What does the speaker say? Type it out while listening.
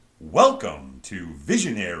Welcome to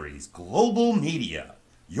Visionaries Global Media,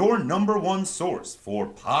 your number one source for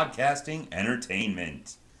podcasting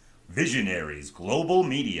entertainment. Visionaries Global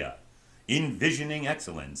Media, envisioning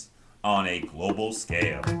excellence on a global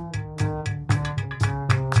scale.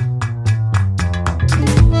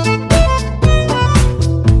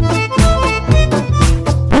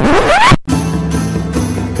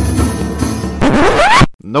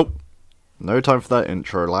 Nope. No time for that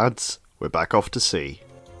intro, lads. We're back off to sea.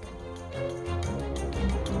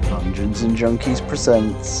 Dungeons and Junkies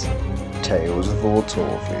presents Tales of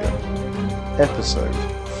Autorvia, Episode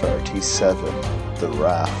 37, The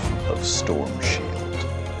Wrath of Stormshield.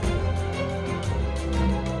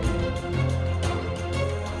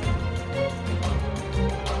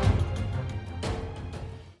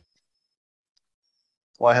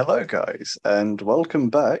 Why hello guys, and welcome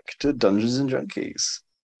back to Dungeons and Junkies.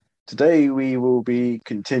 Today we will be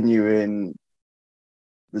continuing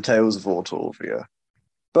the Tales of Autorvia.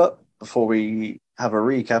 But before we have a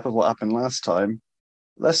recap of what happened last time,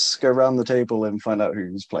 let's go around the table and find out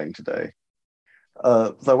who's playing today.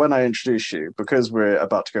 Though when I introduce you, because we're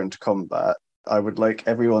about to go into combat, I would like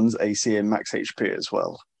everyone's AC and max HP as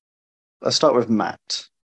well. Let's start with Matt,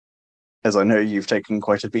 as I know you've taken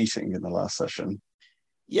quite a beating in the last session.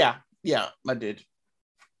 Yeah, I did.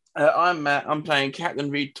 I'm Matt. I'm playing Captain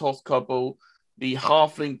Reed Tothcobble, the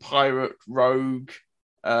halfling pirate rogue,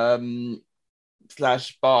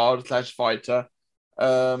 slash bard slash fighter.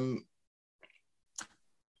 Kind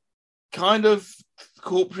of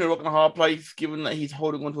caught between a rock and a hard place, given that he's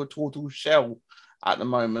holding onto a turtle shell at the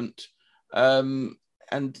moment. And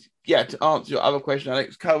yeah, to answer your other question,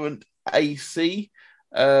 Alex, current AC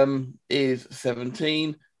is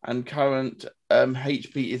 17, and current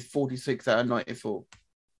HP is 46 out of 94.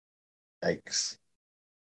 Thanks.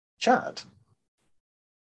 Chad.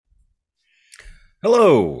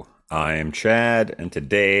 Hello, I am Chad, and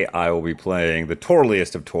today I will be playing the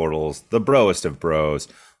Torliest of Tortles, the Broest of Bros,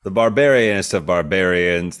 the Barbarianest of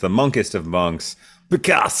Barbarians, the Monkest of Monks,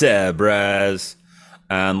 Picasso Braz.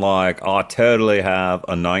 And I totally have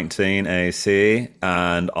a 19 AC,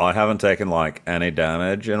 and I haven't taken any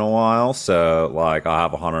damage in a while, so I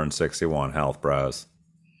have 161 health, bros.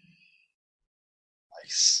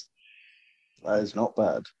 Nice. That is not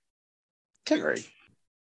bad. Kerry.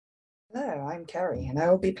 Hello, I'm Kerry, and I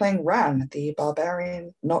will be playing Ran, the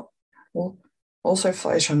barbarian, also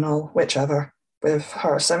fighter null, whichever, with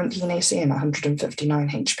her 17 AC and 159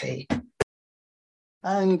 HP.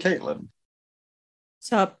 And Caitlin.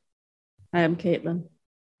 Sup, I am Caitlin.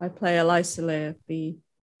 I play Elysalae, the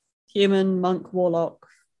human monk warlock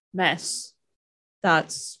mess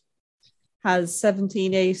that has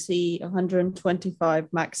 17 AC, 125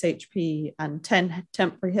 max HP, and 10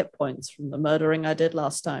 temporary hit points from the murdering I did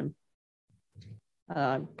last time.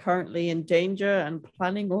 I'm currently in danger and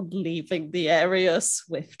planning on leaving the area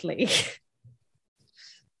swiftly.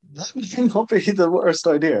 That may not be the worst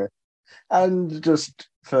idea. And just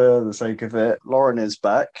for the sake of it, Lauren is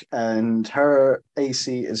back, and her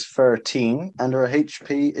AC is 13, and her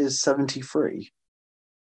HP is 73.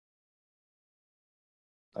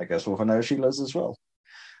 I guess we'll find out she lives as well.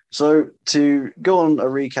 So, to go on a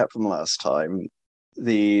recap from last time,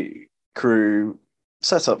 the crew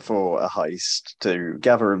set up for a heist to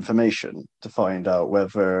gather information to find out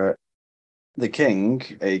whether the king,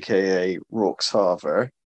 aka Rourke's father,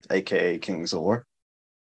 aka King Zor,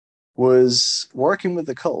 was working with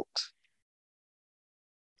the cult.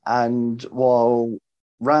 And while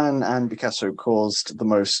Ran and Picasso caused the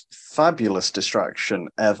most fabulous distraction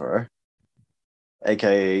ever,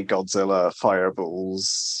 aka Godzilla,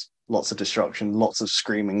 fireballs, lots of destruction, lots of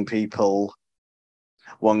screaming people,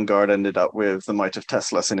 one guard ended up with the might of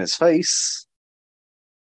Teslas in his face,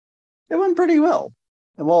 it went pretty well.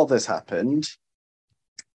 And while this happened,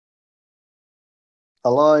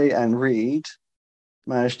 Alai and Reed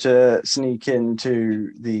managed to sneak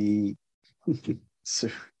into the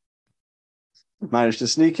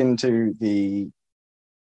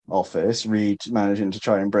office, Reed managing to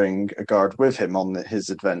try and bring a guard with him on his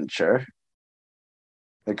adventure.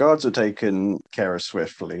 The guards were taken care of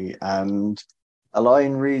swiftly, and Alai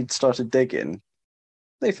and Reed started digging.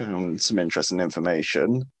 They found some interesting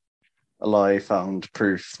information. Alai found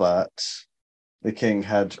proof that the king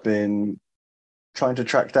had been trying to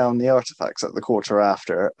track down the artifacts at the quarter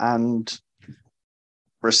after, and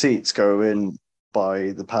receipts going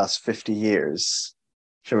by the past 50 years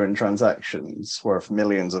showing transactions worth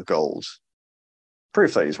millions of gold.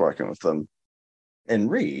 Proof that he's working with them.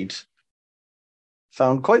 And Reed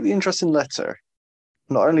found quite the interesting letter.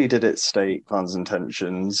 Not only did it state Khan's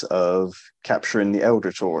intentions of capturing the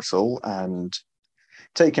Elder Tortle and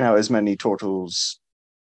taking out as many turtles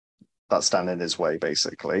that stand in his way,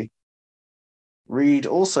 basically. Reed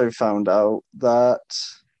also found out that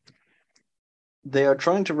they are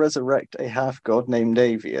trying to resurrect a half-god named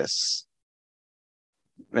Avius.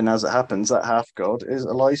 And as it happens, that half-god is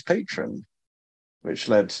Eli's patron, which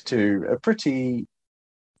led to a pretty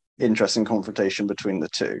interesting confrontation between the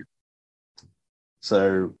two.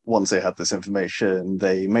 So once they had this information,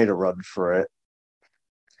 they made a run for it,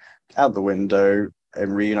 out the window,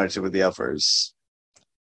 and reunited with the others.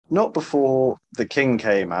 Not before the king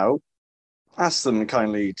came out, asked them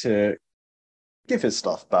kindly to give his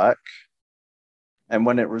stuff back, and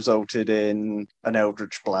when it resulted in an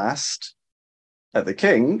eldritch blast at the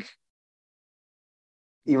king,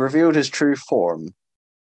 he revealed his true form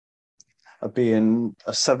of being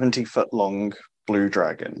a 70-foot-long blue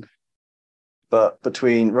dragon. But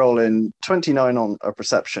between rolling 29 on a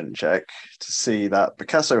perception check to see that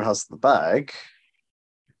Picasso has the bag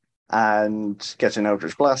and getting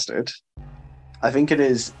Eldritch blasted, I think it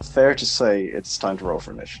is fair to say it's time to roll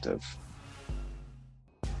for initiative.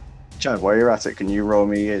 Chad, while you're at it, can you roll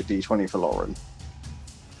me a d20 for Lauren?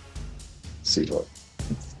 See what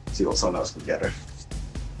someone else can get her.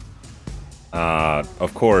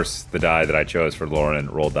 Of course, the die that I chose for Lauren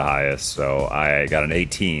rolled the highest, so I got an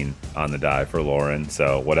 18 on the die for Lauren,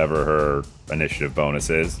 so whatever her initiative bonus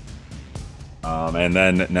is. And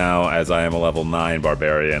then now, as I am a level 9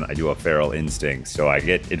 barbarian, I do a feral instinct, so I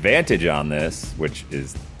get advantage on this, which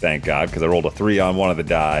is, thank God, because I rolled a 3 on one of the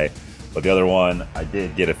die, but the other one, I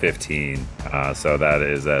did get a 15, so that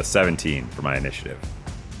is a 17 for my initiative.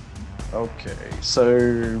 Okay,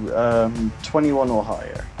 so 21 or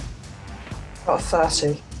higher. Got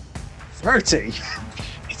 30. 30?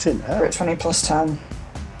 It's in hell. Crit 20 plus 10.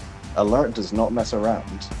 Alert does not mess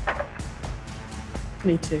around.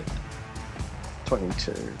 22.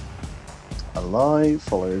 22. Alive,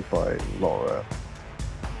 followed by Laura.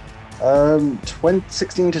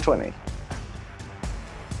 16 to 20.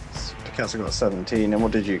 Picasso got 17, and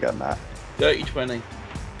what did you get, Matt? 30-20.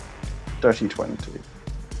 30-20.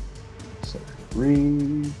 So,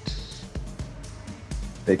 Reed...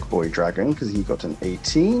 Big Boy Dragon, because he got an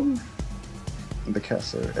 18. And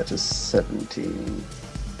Picasso at a 17.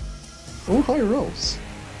 All high rolls.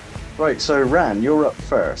 Right, so Ran, you're up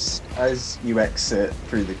first. As you exit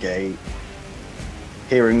through the gate,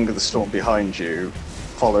 hearing the storm behind you,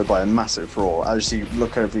 followed by a massive roar, as you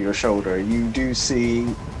look over your shoulder, you do see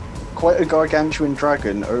quite a gargantuan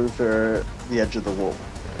dragon over the edge of the wall.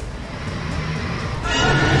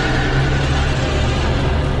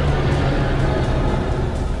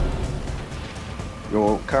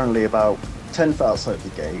 You're currently about 10 feet outside the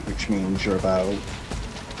gate, which means you're about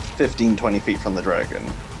 15-20 feet from the dragon.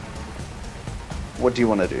 What do you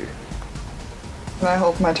want to do? Can I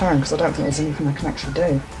hold my turn? Because I don't think there's anything I can actually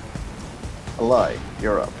do. Eli,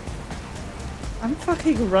 you're up. I'm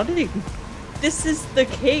fucking running. This is the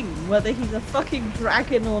king, whether he's a fucking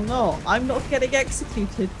dragon or not. I'm not getting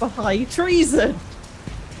executed for high treason.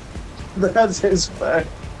 That's his fair.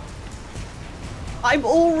 I'm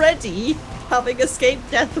already having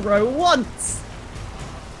escaped death row once.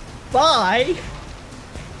 Bye.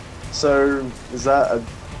 So, is that a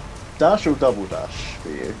dash or double dash for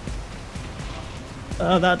you?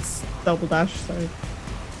 That's double dash, so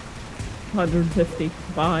 150.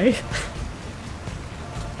 Bye.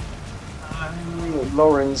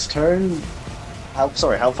 Lauren's turn. How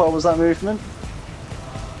far was that movement?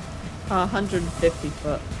 150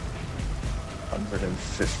 foot.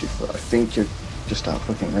 150 foot. I think you're just out of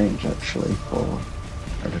fucking range, actually, for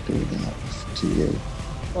her to do that to you.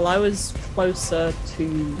 Well, I was closer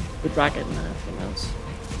to the dragon than everything else.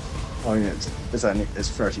 Oh yeah, it's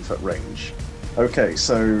 30 foot range. Okay,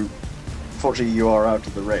 so fortunately you are out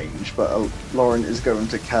of the range, but Lauren is going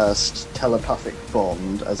to cast Telepathic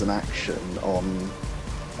Bond as an action on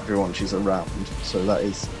everyone she's around. So that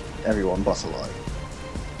is everyone but Eli.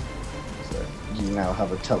 So you now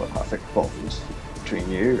have a telepathic bond between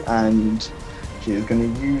you, and she is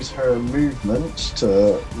going to use her movement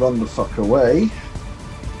to run the fuck away,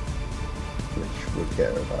 which would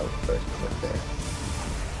get her about 30 foot there.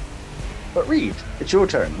 But Reed, it's your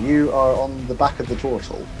turn. You are on the back of the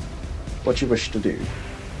turtle. What do you wish to do?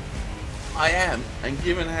 I am, and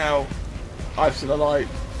given how I've still alive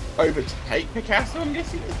overtake Picasso, I'm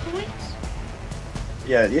guessing at this point.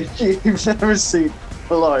 Yeah, you've never seen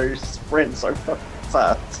Below sprint so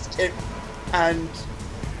fast. And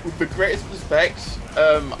with the greatest respect,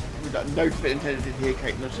 with no bit intended here,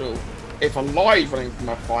 Caitlin, at all. If Eli's running from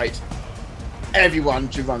a fight, everyone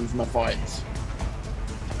should run from a fight.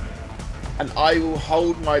 And I will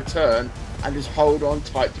hold my turn and just hold on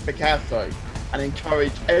tight to Picasso. and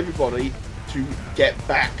encourage everybody to get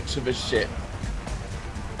back to the ship.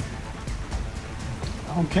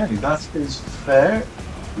 Okay, that is fair.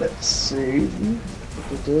 Let's see.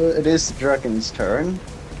 It is the dragon's turn.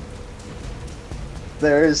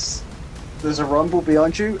 There's a rumble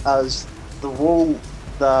behind you as the wall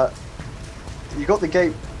that you got the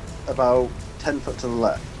gate about 10 foot to the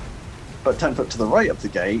left, but 10 foot to the right of the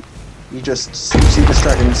gate, you see this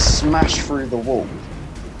dragon smash through the wall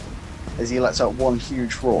as he lets out one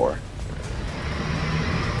huge roar.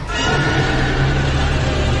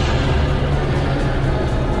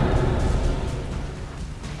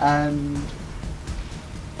 And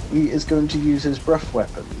he is going to use his breath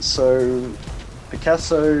weapon. So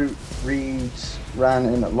Picasso, Reed, Ran,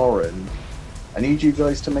 and Lauren, I need you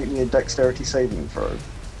guys to make me a dexterity saving throw.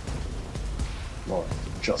 Lauren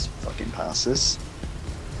just fucking passes.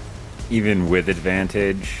 Even with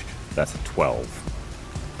advantage, that's a 12.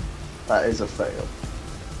 That is a fail.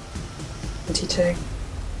 22.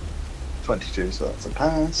 22, so that's a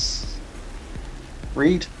pass.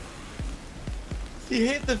 Reed? See,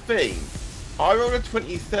 here's the thing. I rolled a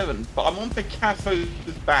 27, but I'm on Picasso's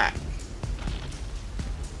back.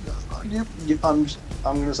 I'm going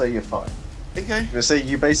to say you're fine. Okay. I'm going to say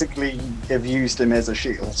you basically have used him as a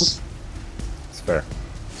shield. It's fair.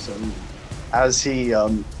 So as he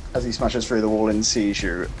smashes through the wall and sees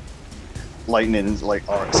you, lightning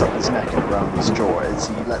arcs up his neck and around his jaw as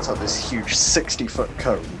he lets out this huge 60-foot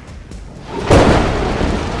cone.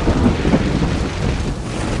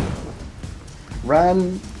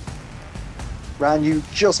 Ran, you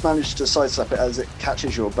just managed to sidestep it as it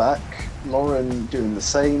catches your back. Lauren doing the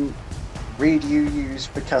same. Reed, you use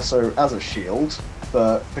Picasso as a shield,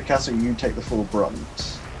 but Picasso, you take the full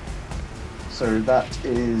brunt. So that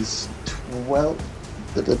is 12.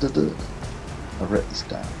 I wrote this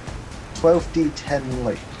down. 12d10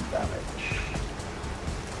 lightning damage.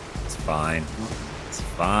 It's fine. It's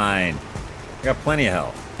fine. I got plenty of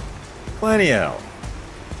health. Plenty of health.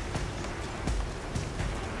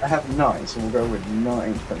 I have 9, so we'll go with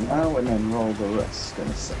 9 for now and then roll the rest in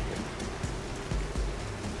a second.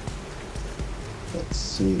 Let's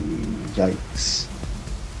see. Yikes.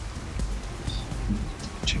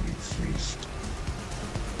 2, 3.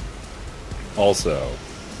 Also,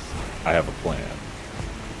 I have a plan.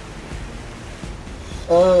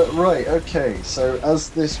 Right, okay, so as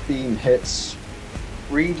this beam hits,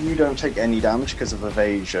 Reed, you don't take any damage because of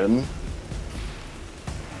evasion.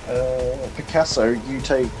 Picasso, you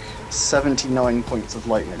take 79 points of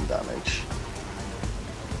lightning damage.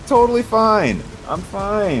 Totally fine. I'm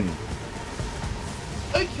fine.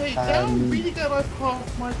 Okay, now I'm really glad I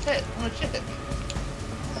passed my check.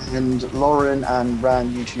 And Lauren and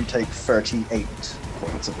Ran, you two take 38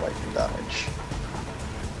 points of lightning damage.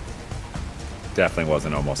 Definitely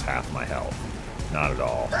wasn't almost half my health. Not at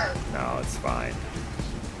all. No, it's fine.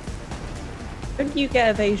 Don't you get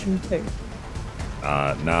evasion too?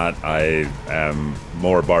 Not. I am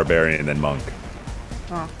more barbarian than monk.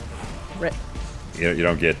 Oh, rip. You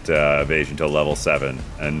don't get evasion till level 7,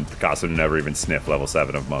 and Picasso never even sniffed level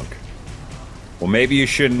 7 of monk. Well, maybe you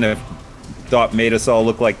shouldn't have made us all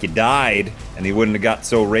look like you died, and he wouldn't have got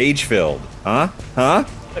so rage-filled. Huh? Lie?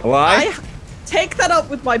 I take that up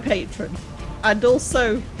with my patron. And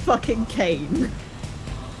also fucking Kane.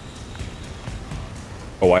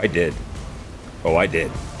 Oh, I did.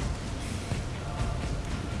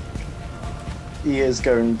 He is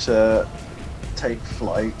going to take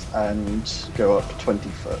flight and go up 20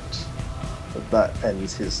 foot. But that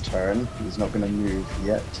ends his turn. He's not going to move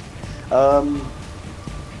yet.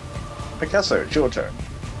 Picasso, it's your turn.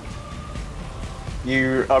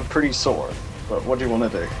 You are pretty sore, but what do you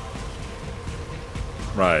want to do?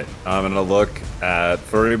 Right. I'm gonna look at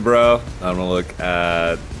Furry Bro. I'm gonna look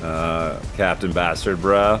at Captain Bastard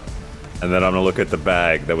Bro. And then I'm gonna look at the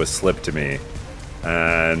bag that was slipped to me.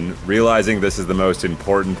 And realizing this is the most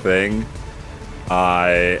important thing,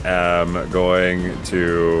 I am going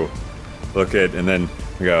to look at and then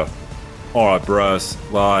go, alright bros,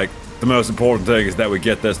 like, the most important thing is that we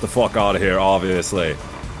get this the fuck out of here, obviously.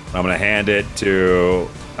 I'm gonna hand it to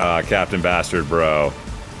Captain Bastard Bro.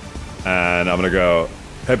 And I'm gonna go,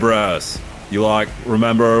 hey bros, you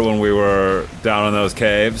remember when we were down in those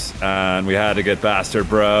caves and we had to get Bastard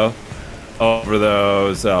Bro over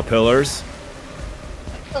those pillars?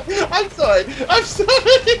 I'm sorry.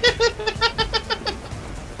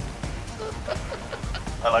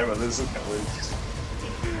 I like where this is going.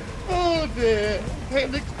 Oh dear.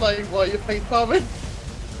 Can't explain why you're face palming.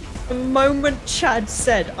 The moment Chad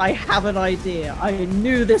said, I have an idea, I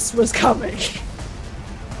knew this was coming.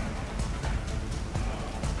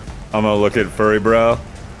 I'm gonna look at Furry Bro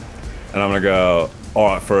and I'm gonna go,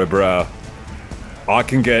 alright, furry bro, I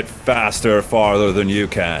can get faster farther than you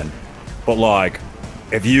can, but like,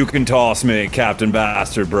 if you can toss me Captain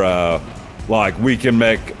Bastard bro, like, we can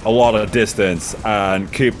make a lot of distance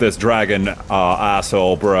and keep this dragon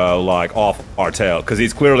asshole bro, like, off our tail, because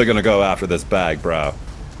he's clearly gonna go after this bag, bro.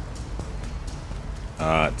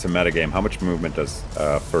 It's a metagame. How much movement does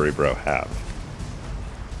furry bro have?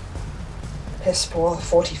 Piss poor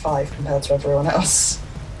 45 compared to everyone else.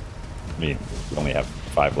 I mean, you only have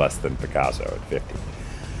 5 less than Picasso at 50.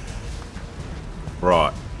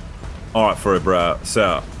 Right. Alright, furry bro.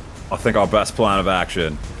 So, I think our best plan of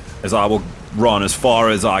action is I will run as far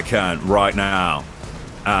as I can right now.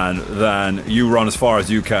 And then you run as far as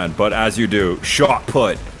you can. But as you do, shot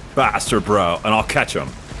put Bastard bro, and I'll catch him.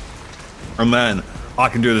 And then I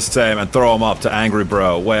can do the same and throw him up to Angry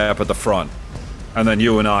bro way up at the front. And then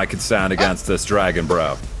you and I can stand against this dragon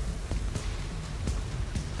bro.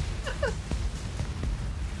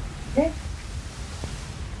 Okay.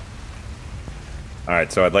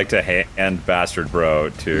 Alright, so I'd like to hand Bastard bro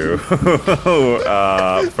to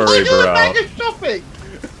furry bro. Shopping.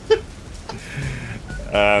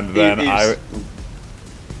 And then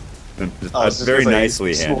very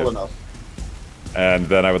nicely small handed. enough. And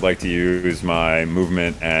then I would like to use my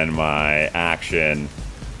movement and my action.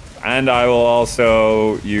 And I will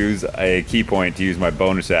also use a key point to use my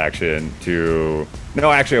bonus action to...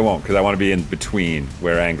 No, actually I won't, because I want to be in between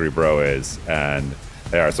where Angry Bro is and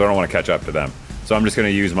they are, so I don't want to catch up to them. So I'm just going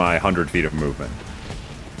to use my 100 feet of movement.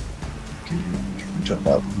 Jump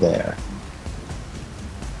up there.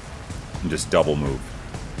 And just double move.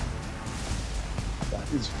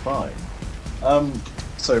 That is fine.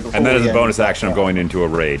 So before And then as we a bonus end- action, I'm going into a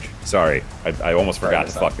rage. Sorry, I almost forgot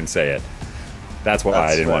to Sorry, fucking say it. That's why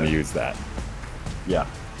That's I didn't want to fair. use that. Yeah,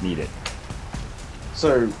 need it.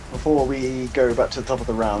 So before we go back to the top of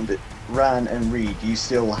the round, Ran and Reed, you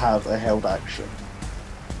still have a held action.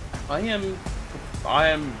 I am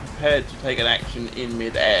prepared to take an action in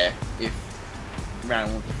mid-air if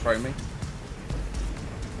Ran wants to throw me.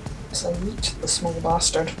 So meet the small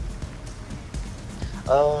bastard.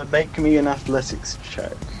 Make me an athletics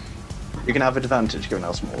check. You can have advantage given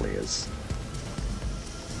how small he is.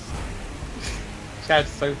 Chad's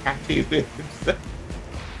so happy with it.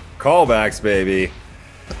 Callbacks, baby.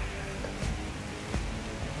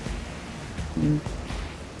 Mm.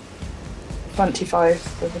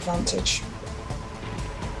 25 with advantage.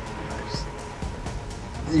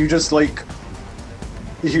 You just like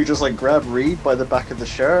grab Reed by the back of the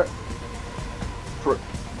shirt,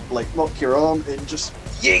 like knock your arm and just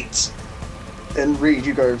yeet, and Reed,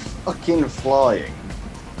 you go fucking flying.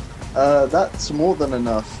 That's more than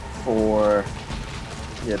enough for.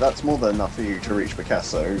 Yeah, that's more than enough for you to reach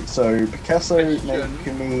Picasso. So Picasso, make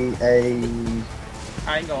me a.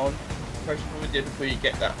 Hang on. Question we did before you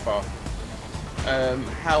get that far.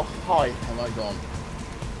 How high have I gone?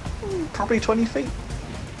 Probably 20 feet.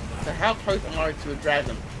 So how close am I to a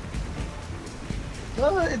dragon?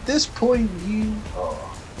 At this point, you are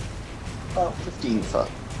about 15 foot.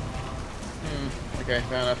 Okay,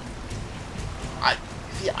 fair enough.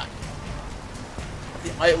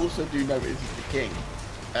 I also do know this is the king,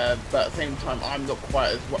 but at the same time, I'm not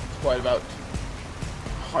quite about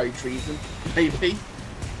high treason, maybe,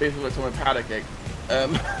 based on what's on my powder keg.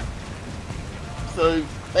 So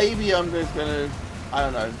maybe I'm just gonna, I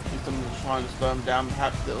don't know, do something to try and slow him down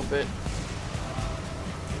perhaps a little bit.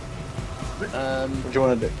 What do you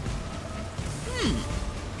want to do?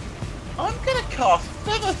 I'm gonna cast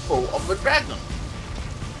Featherfall on the dragon.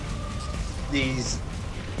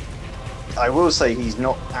 I will say he's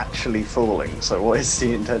not actually falling, so what is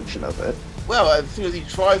the intention of it? Well, as soon as he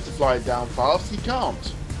tries to fly down fast, he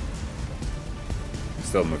can't.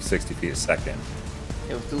 Still move 60 feet a second.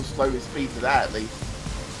 He'll still slow his speed to that at least.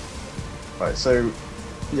 Right, so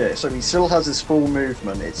yeah, so he still has his full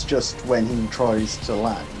movement, it's just when he tries to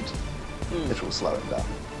land, it will slow him down.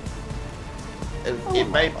 It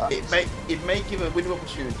may give a winning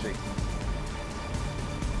opportunity.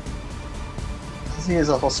 As he is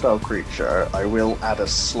a hostile creature, I will add a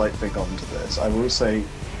slight thing onto this. I will say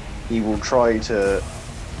he will try to,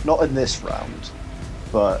 not in this round,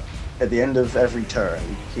 but at the end of every turn,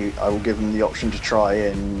 I will give him the option to try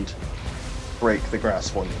and break the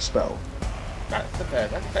grasp on your spell. That's fair.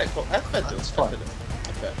 That's fair. That's fine.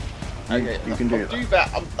 That's fair. You- Okay, you can do I'll that. do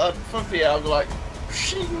that. From here, I'll go like,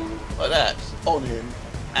 shing, like that on him,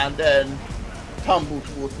 and then tumble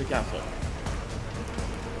towards Picasso.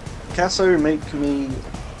 Picasso, make me.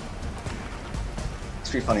 It's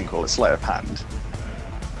pretty funny to call it sleight of hand.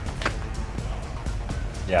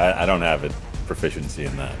 Yeah, I don't have a proficiency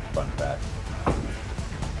in that. Fun fact.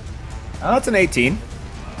 That's an 18.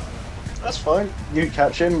 That's fine. You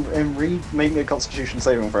catch him and Reed make me a Constitution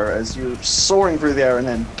saving throw as you're soaring through the air, and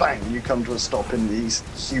then bang, you come to a stop in these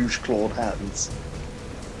huge clawed hands.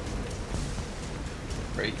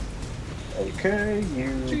 Great. Okay,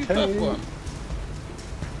 Two plus one.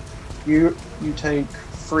 you take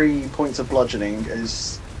 3 points of bludgeoning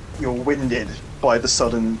as you're winded by the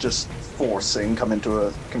sudden just forcing come into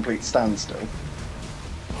a complete standstill.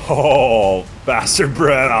 Oh, bastard,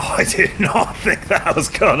 bro. I did not think that was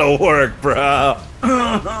gonna work, bro.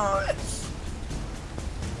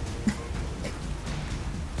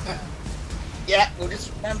 Yeah, we'll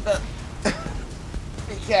just remember.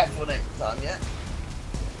 Be careful next time, yeah?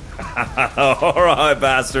 Alright,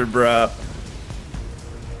 bastard, bro.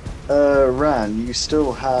 Ran, you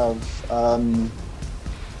still have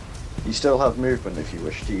movement if you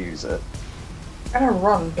wish to use it. I'm gonna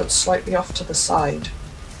run, but slightly off to the side.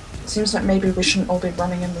 Seems like maybe we shouldn't all be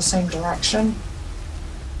running in the same direction.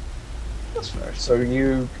 That's fair. So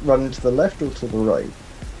you run to the left or to the right?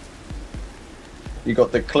 You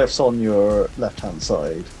got the cliffs on your left-hand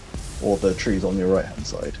side, or the trees on your right-hand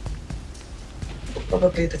side?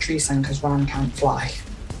 Probably the tree then, because Ran can't fly.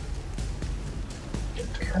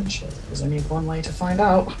 There's only one way to find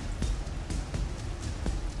out.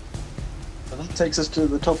 But that takes us to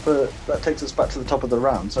the top. That takes us back to the top of the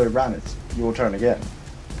round. So Ran, it's your turn again.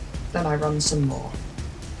 Then I run some more.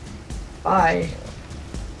 Bye.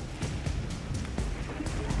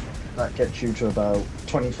 That gets you to about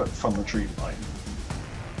 20 foot from the tree line.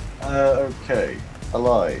 Okay,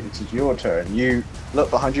 Eli, it is your turn. You look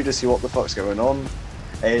behind you to see what the fuck's going on,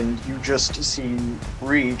 and you just see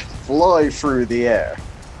Reed fly through the air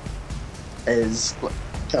as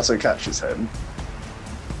Casso catches him.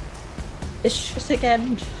 It's shit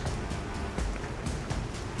again.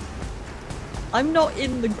 I'm not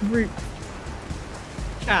in the group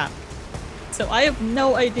chat, so I have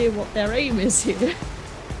no idea what their aim is here.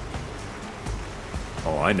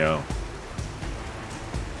 Oh, I know.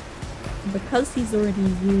 Because he's already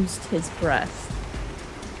used his breath,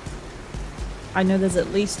 I know there's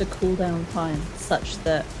at least a cooldown time such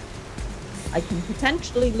that I can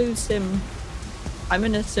potentially lose him. I'm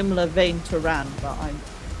in a similar vein to Ran, but I'm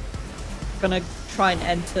gonna try and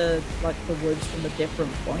enter like the woods from a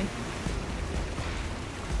different point.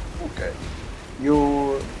 Okay.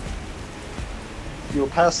 You're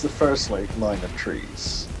past the first line of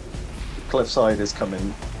trees. The cliffside is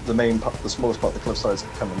coming. The main part, the smallest part of the cliffside is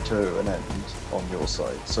coming to an end on your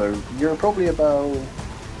side. So you're probably about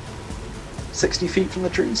 60 feet from the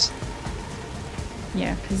trees.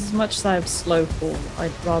 Yeah, because as much as I have slow fall,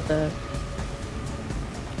 I'd rather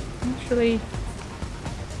actually.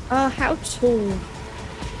 How tall?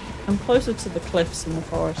 I'm closer to the cliffs in the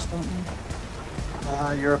forest, aren't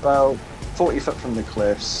I? You're about 40 foot from the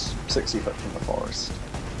cliffs, 60 foot from the forest.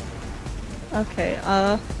 Okay,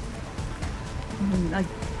 I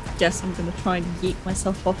guess I'm gonna try and yeet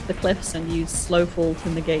myself off the cliffs and use slow fall to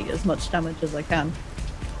negate as much damage as I can.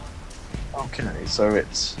 Okay, so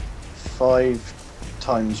it's 5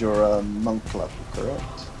 times your monk level, correct?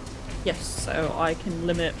 Yes, so I can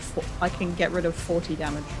I can get rid of 40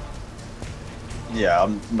 damage. Yeah,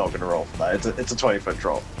 I'm not going to roll for that. It's a 20 foot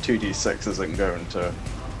drop. 2d6 isn't going to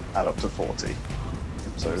add up to 40.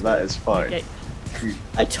 So that is fine. Okay. You,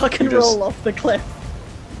 I tuck and you just- roll off the cliff.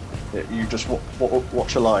 you just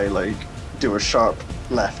watch Eli like do a sharp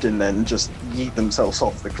left and then just yeet themselves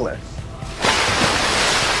off the cliff.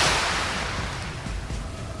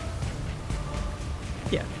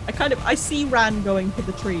 Yeah, I see Ran going to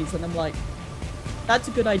the trees and I'm like, that's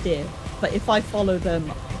a good idea, but if I follow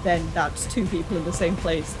them, then that's 2 people in the same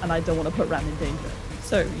place and I don't want to put Ran in danger.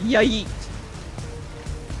 So, yeah, yeet.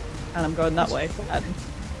 And I'm going that way. And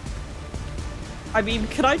I mean,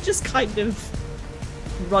 can I just kind of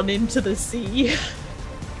run into the sea?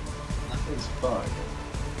 That is fine.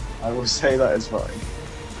 I will say that is fine.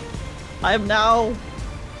 I am now...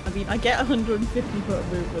 I mean, I get 150 foot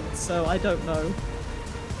movement, so I don't know.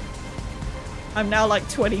 I'm now like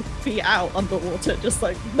 20 feet out underwater, just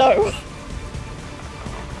like, no!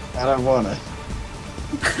 I don't want to.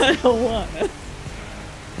 I don't want to.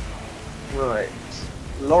 Right.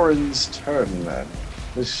 Lauren's turn then.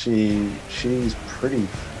 She's pretty...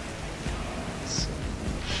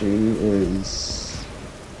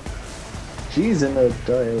 She's in a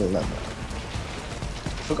dilemma.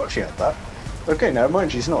 Forgot she had that. Okay, now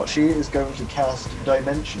mind she's not. She is going to cast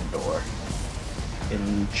Dimension Door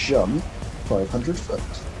in jump 500 foot,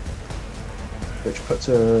 which puts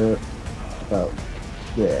her about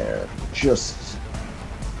there. Just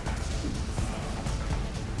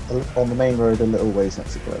on the main road a little ways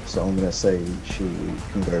next to Glyph, so I'm going to say she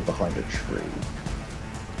can go behind a tree.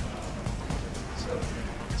 So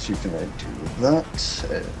she's going to do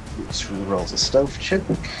that. She rolls a stealth check.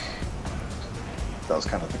 That was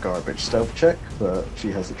kind of the garbage stealth check, but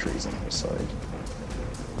she has the trees on her side,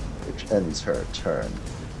 which ends her turn.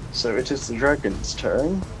 So it is the dragon's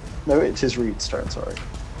turn. No, it is Reed's turn, sorry.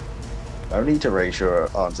 No need to raise your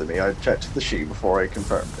arms at me. I checked the sheet before I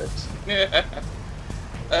confirmed it.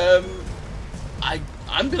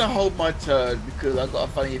 I'm gonna hold my turn because I've got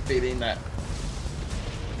a funny feeling that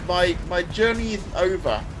my journey isn't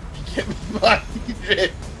over. Get my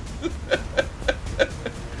drift.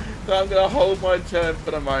 So I'm gonna hold my turn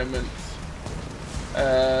for the moment.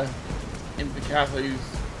 In Picasso's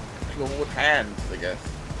clawed hands, I guess.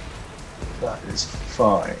 That is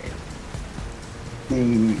fine.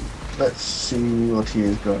 Let's see what he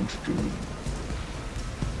is going to do.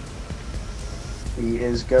 He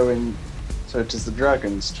is going... So it is the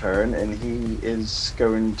dragon's turn, and he is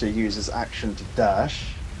going to use his action to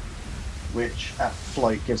dash, which at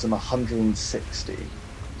flight gives him 160.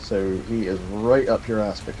 So he is right up your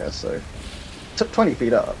ass, Picasso. Took 20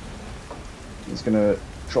 feet up. He's going to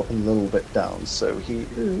drop a little bit down, so he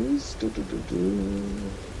is...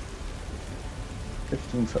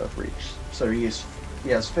 15 foot of reach. So he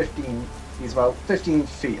has 15, he's about 15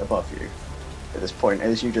 feet above you at this point,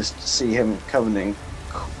 as you just see him coming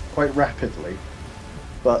quite rapidly.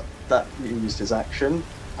 But that used his action,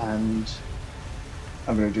 and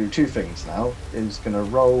I'm going to do two things now. He's going to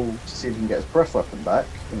roll to see if he can get his breath weapon back,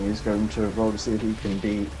 and he's going to roll to see if he can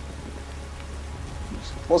beat...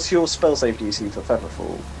 What's your spell save DC for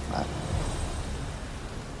Featherfall, Matt?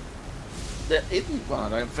 There isn't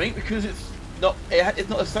one, I don't think, because it's not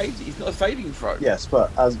a saving throw. Yes,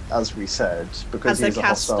 but as we said, because he's a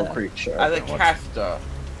hostile creature. As a caster.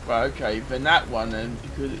 Right, okay, then that one then,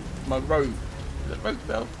 because it's my rogue. Is it rogue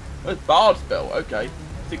spell? Oh, it's bard spell, okay.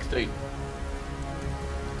 16.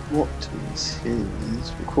 What is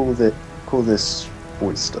his? We call this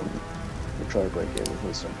wisdom. We'll try to break it with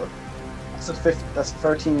wisdom, but that's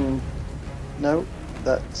 13. No,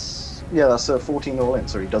 that's a 14 all in,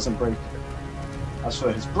 so he doesn't break it. As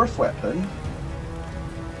for his breath weapon,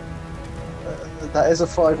 that is a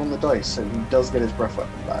 5 on the dice, so he does get his breath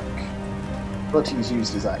weapon back. But he's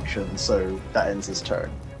used his action, so that ends his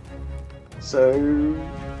turn. So,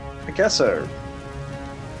 Picasso.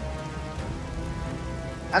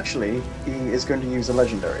 Actually, he is going to use a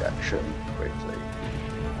legendary action quickly.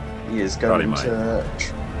 He is going to...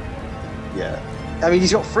 Yeah. I mean,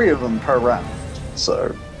 he's got 3 of them per round,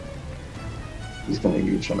 so... He's going to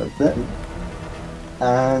use one of them.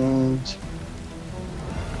 And...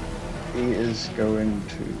 He's going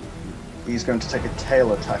to take a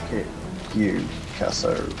tail attack at you,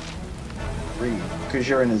 Picasso. Because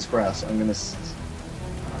you're in his grasp, I'm going to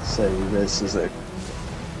say this is a...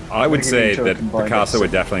 I would say that Picasso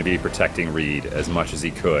would definitely be protecting Reed as much as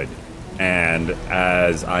he could. And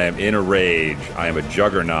as I am in a rage, I am a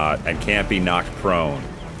juggernaut and can't be knocked prone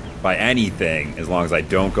by anything as long as I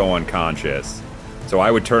don't go unconscious. So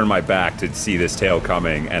I would turn my back to see this tail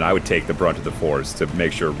coming, and I would take the brunt of the force to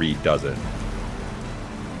make sure Reed doesn't.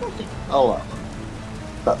 Oh well.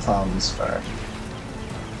 That sounds fair.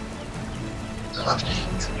 That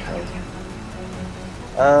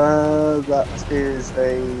is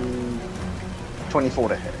a 24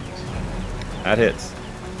 to hit. That hits.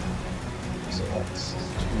 So that's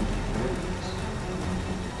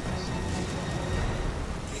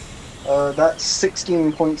 2. That's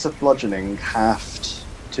 16 points of bludgeoning, halved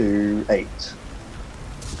to 8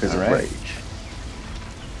 because of rage.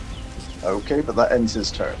 Okay, but that ends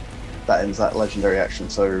his turn. That ends that legendary action.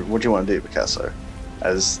 So, what do you want to do, Picasso?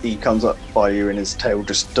 As he comes up by you and his tail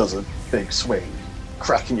just does a big swing,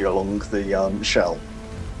 cracking you along the shell.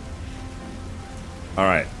 All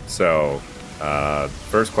right. So,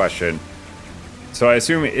 first question. So I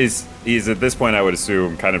assume he's at this point, I would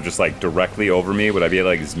assume, kind of just like directly over me. Would I be at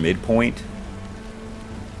like his midpoint?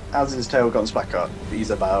 As his tail comes back up, he's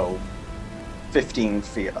about 15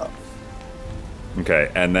 feet up.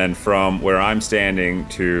 Okay, and then from where I'm standing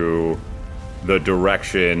to the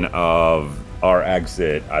direction of our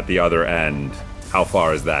exit at the other end, how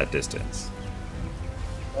far is that distance?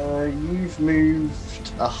 You've moved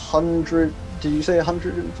 100. Did you say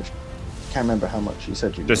 150? Can't remember how much you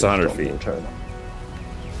said you just 100 feet.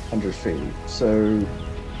 100 feet. So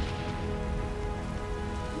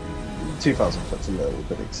 2,000 foot's a little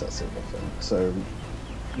bit excessive, I think. So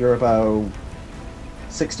you're about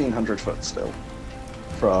 1,600 foot still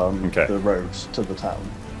from the road to the town.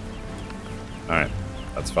 All right,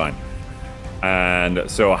 that's fine. And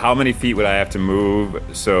so how many feet would I have to move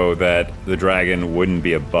so that the dragon wouldn't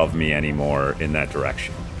be above me anymore in that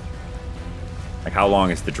direction? Like, how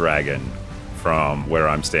long is the dragon from where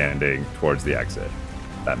I'm standing towards the exit?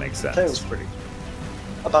 That makes sense. Tail's pretty.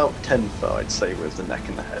 About 10 foot, I'd say, with the neck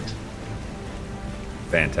and the head.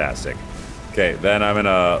 Fantastic. Okay, then I'm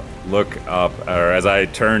gonna look up, or as I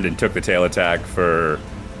turned and took the tail attack for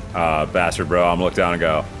Bastard Bro, I'm gonna look down and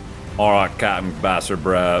go, all right, Captain Bastard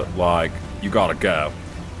Bro, like, you gotta go.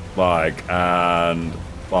 Like, and,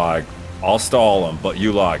 like, I'll stall him, but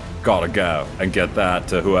you, like, gotta go and get that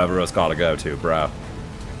to whoever else gotta go to, bro.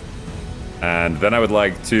 And then I would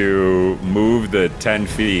like to move the 10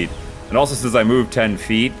 feet. And also, since I moved 10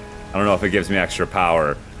 feet, I don't know if it gives me extra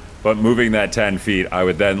power, but moving that 10 feet, I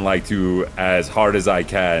would then like to, as hard as I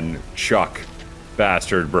can, chuck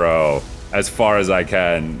Bastard Bro as far as I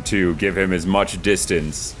can to give him as much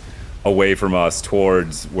distance away from us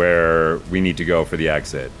towards where we need to go for the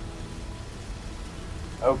exit.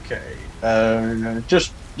 Okay.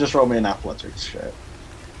 Just roll me an athletics check.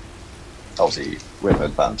 Obviously, with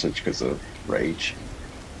advantage because of rage.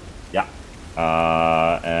 Yeah.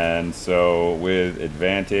 And so with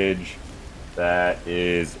advantage, that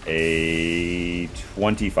is a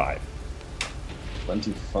 25.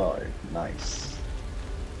 25. Nice.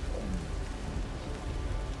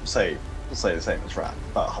 We'll say the same as Rat,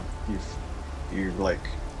 but you like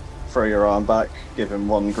throw your arm back, give him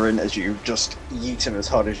one grin as you just yeet him as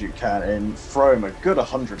hard as you can and throw him a good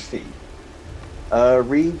 100 feet.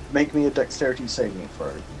 Reed, make me a dexterity saving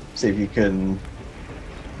throw. See if you can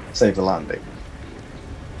save the landing.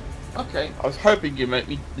 Okay, I was hoping you'd make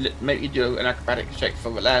me do an acrobatics check for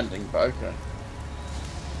the landing, but okay.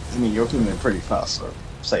 I mean, you're moving pretty fast, so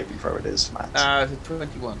saving throw it is, Max. It's a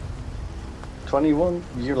 21. 21,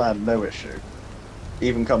 you land no issue.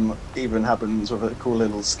 Even happens with a cool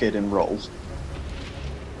little skid and roll.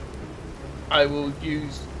 I will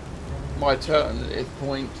use my turn at this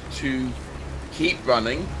point to keep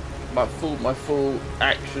running, my full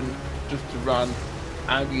action just to run,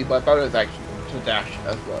 and use my bonus action to dash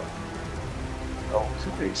as well.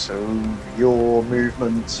 Okay, so your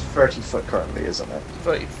movement's 30 foot currently, isn't it?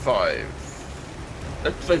 35.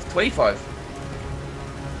 That's 25.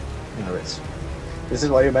 No, this is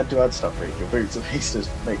why you're meant to add stuff, right? Your boots of haste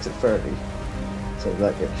makes it 30. So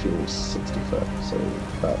that gets you 60 foot. So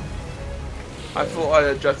that. I thought I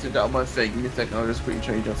adjusted that on my thing. Give me a second, I'll just quickly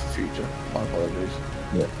change that for future. My apologies.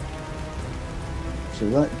 Yeah. So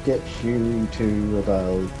that gets you to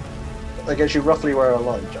about. That gets you roughly where a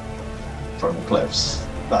line jumped from the cliffs.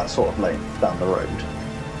 That sort of length down the road.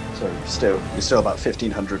 So you're still about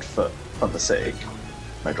 1,500 foot from the Sig.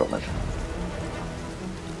 My drop measure.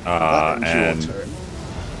 And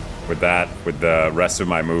with the rest of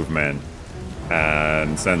my movement,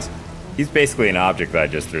 and since he's basically an object that I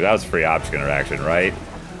just threw, that was a free object interaction, right?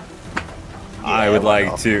 Yeah, I would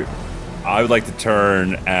like to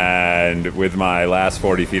turn, and with my last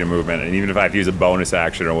 40 feet of movement, and even if I have to use a bonus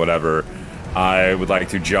action or whatever, I would like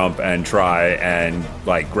to jump and try and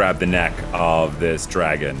like grab the neck of this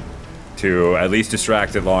dragon to at least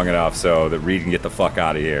distract it long enough so that Reed can get the fuck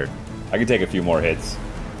out of here. I can take a few more hits.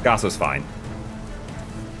 Gasso's fine.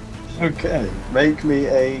 Okay, make me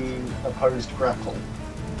a opposed grapple.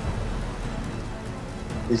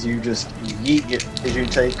 As you just yeet it, as you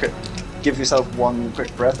give yourself one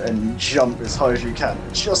quick breath and jump as high as you can.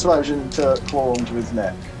 Just imagine to claw onto his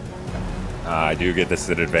neck. I do get this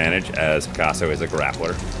at advantage as Picasso is a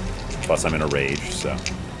grappler. Plus I'm in a rage, so.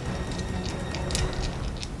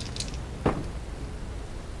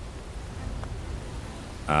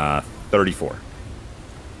 Uh, 34.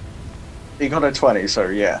 You got a 20, so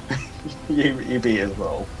yeah. you beat as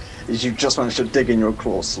well. As you just managed to dig in your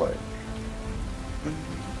claw slow.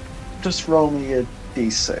 Just roll me a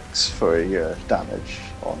d6 for your damage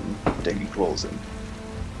on digging claws in.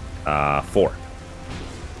 4.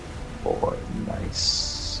 4,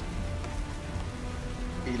 nice.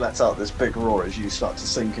 He lets out this big roar as you start to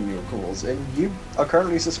sink in your claws, and you are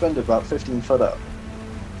currently suspended about 15 foot up.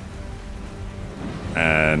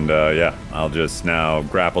 And yeah, I'll just now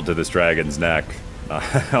grapple to this dragon's neck.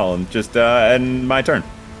 I'll just end my turn.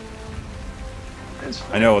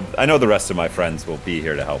 I know the rest of my friends will be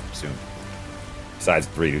here to help soon. Besides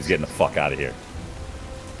Reed, who's getting the fuck out of here.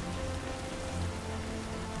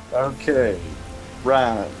 Okay,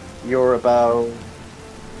 Ran, you're about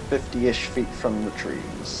 50-ish feet from the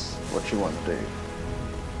trees. What you want to do?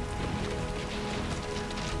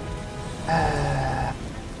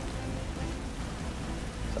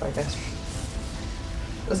 So I guess.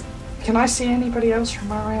 Can I see anybody else from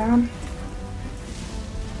where I am?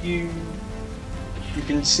 You You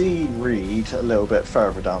can see Reed a little bit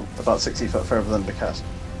further down, about 60 foot further than Picasso.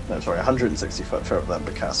 No, sorry, 160 foot further than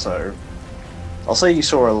Picasso. I'll say you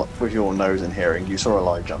saw, with your nose and hearing, you saw a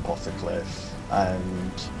light jump off the cliff,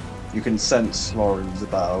 and you can sense Lauren's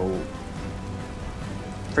about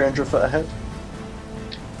 300 foot ahead.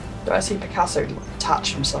 Do I see Picasso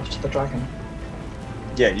attach himself to the dragon?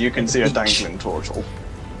 Yeah, you can see a dangling tortle.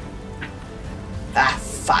 Ah,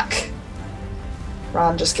 fuck.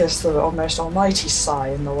 Ran just gives the almost almighty sigh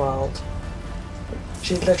in the world.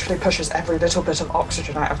 She literally pushes every little bit of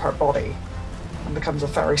oxygen out of her body and becomes a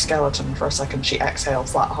furry skeleton for a second. She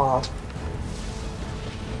exhales that hard.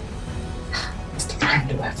 Mr. Brown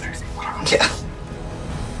do everything around here.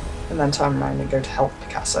 And then turn around and go to help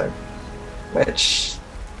Picasso, which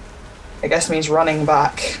I guess means running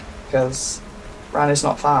back, because Ran is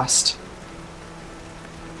not fast.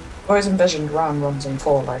 Always envisioned Ran runs on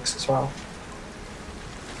 4 legs as well.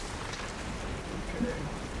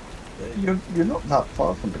 You're not that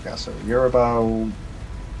far from Picasso. You're about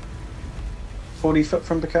 40 foot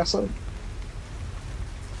from Picasso.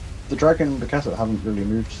 The dragon and Picasso haven't really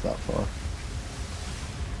moved that far.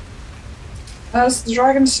 So the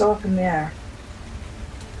dragon's still up in the air.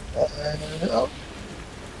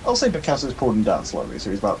 I'll say Picasso's pulled him down slowly, so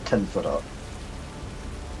he's about 10 foot up.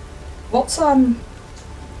 What's the one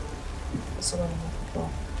I'm looking for?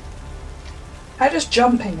 How does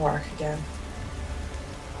jumping work again?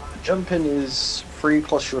 Jumping is 3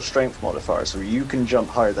 plus your strength modifier, so you can jump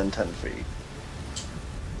higher than 10 feet.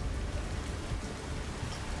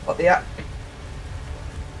 What the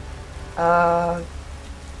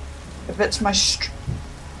if it's my sorry,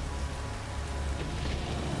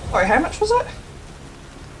 how much was it?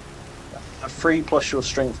 3 plus your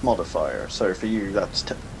strength modifier, so for you that's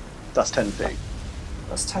 10 feet.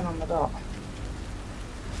 That's 10 on the dot.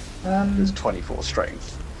 It's 24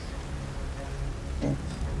 strength.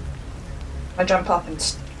 I jump up and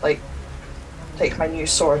take my new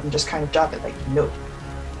sword and just kind of jab it no.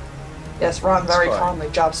 Yes, Ran very calmly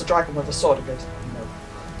jabs the dragon with a sword and goes, no.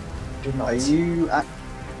 Do not.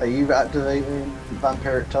 Are you activating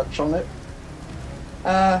Vampiric Touch on it?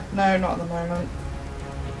 No, not at the moment.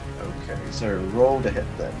 Okay, so roll to hit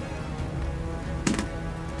then.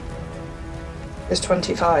 It's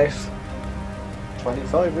 25.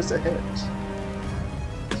 25 is a hit.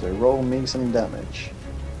 So roll me some damage.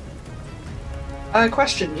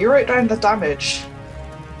 Question, you wrote down the damage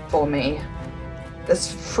for me.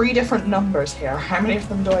 There's 3 different numbers here. How many of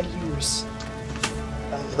them do I use?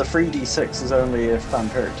 The 3d6 is only if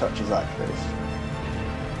Vampiric Touch is active.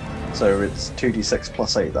 So it's 2d6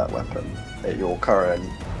 plus 8 that weapon at your current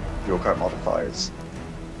modifiers.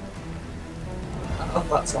 Oh,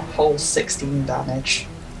 that's a whole 16 damage.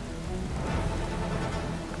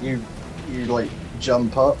 You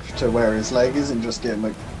jump up to where his leg is and just give him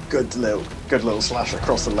a good little slash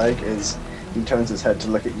across the leg as he turns his head to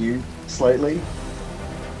look at you slightly.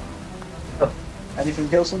 Oh.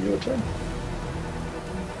 Anything else on your turn?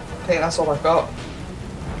 I think that's all I've got.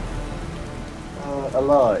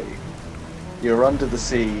 Ally, you're under the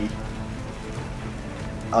sea.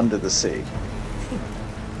 Under the sea.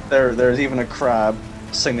 There's even a crab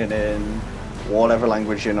singing in whatever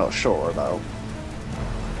language you're not sure about.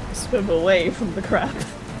 Swim away from the crab.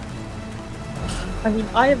 I mean,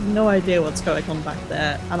 I have no idea what's going on back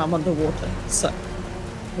there, and I'm underwater, so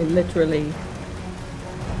I literally.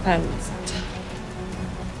 And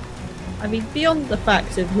I mean, beyond the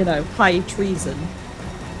fact of, high treason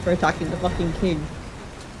for attacking the fucking king,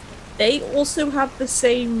 they also have the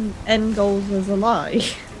same end goals as Ally.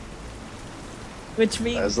 Which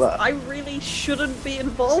means I really shouldn't be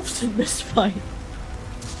involved in this fight.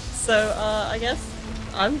 So, I guess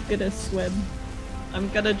I'm gonna swim. I'm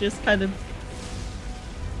gonna just kind of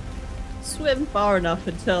swim far enough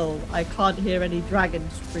until I can't hear any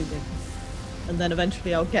dragons screaming. And then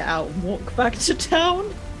eventually I'll get out and walk back to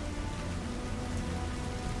town.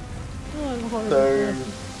 Oh, I'm horrible.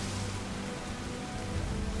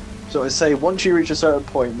 So I say once you reach a certain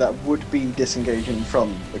point, that would be disengaging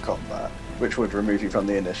from the combat, which would remove you from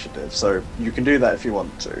the initiative. So you can do that if you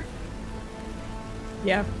want to.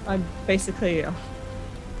 Yeah, I'm basically...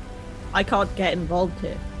 I can't get involved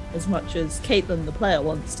here as much as Caitlin, the player,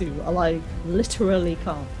 wants to. I literally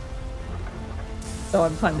can't. So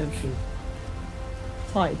I'm kind of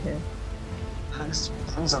tied here.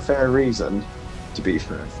 That's a fair reason, to be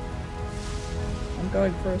fair. I'm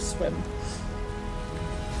going for a swim.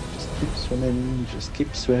 Just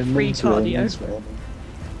keep swimming. Free cardio. Swimming.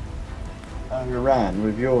 Ran,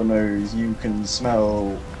 with your nose, you can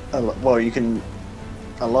smell.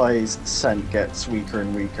 Ally's scent gets weaker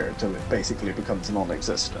and weaker until it basically becomes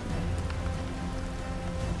non-existent.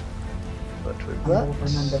 with And we'll that.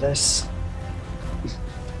 remember this.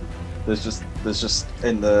 There's just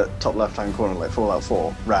in the top left-hand corner, like Fallout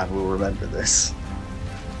 4, Ran will remember this.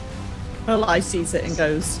 Eli sees it and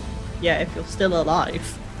goes, yeah, if you're still alive.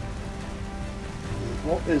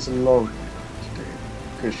 What is Lauren to do?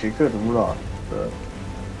 Because she could run, but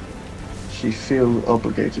she feels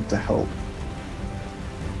obligated to help.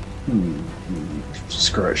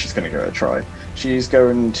 Screw it, she's going to give it a try. She's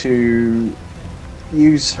going to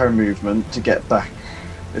use her movement to get back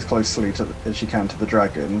as closely as she can to the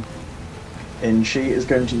dragon. And she is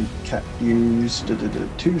going to use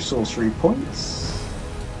 2 sorcery points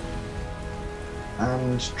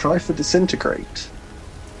and try for disintegrate.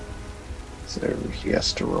 So he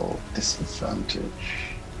has to roll disadvantage,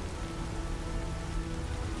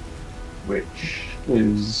 which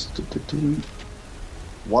is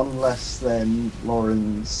 1 less than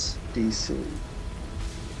Lauren's DC.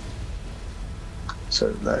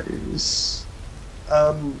 So that is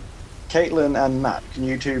Caitlin and Matt, can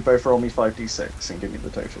you two both roll me 5d6 and give me the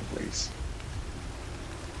total, please?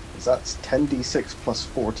 Because that's 10d6 plus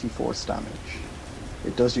 40 force damage.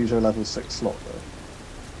 It does use a level 6 slot, though.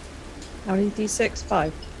 How many d6?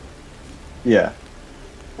 5. Yeah.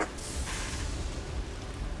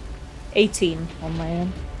 18 on my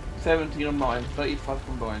end. 17 on mine, 35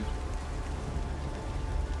 combined.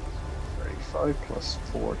 35 plus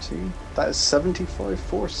 40. That is 75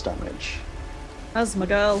 force damage. How's my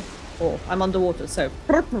girl? Oh, I'm underwater, so.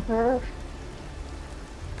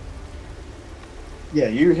 Yeah,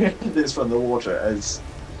 you hear this from the water as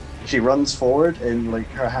she runs forward and like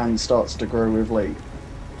her hand starts to grow with like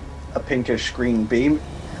a pinkish green beam,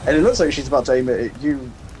 and it looks like she's about to aim it at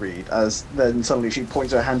you, Reed, as then suddenly she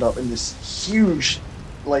points her hand up and this huge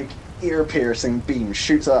like ear-piercing beam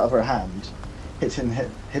shoots out of her hand,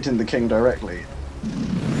 hitting the king directly.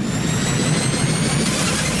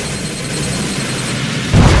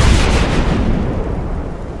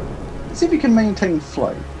 See if you can maintain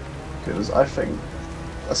flight, because I think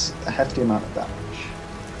that's a hefty amount of damage.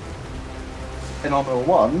 In armor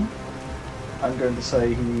 1, I'm going to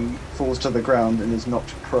say he falls to the ground and is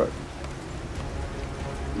knocked prone.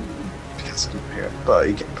 Picasso here,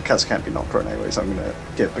 but Picasso can't be knocked prone anyway, so I'm going to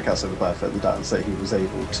give Picasso the benefit of the doubt and say he was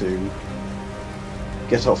able to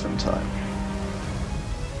get off in time.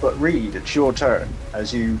 But Reed, it's your turn,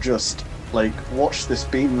 as you just like watch this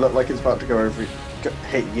beam look like it's about to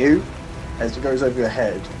hit you. As it goes over your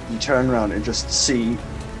head, you turn around and just see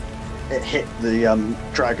it hit the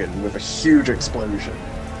dragon with a huge explosion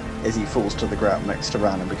as he falls to the ground next to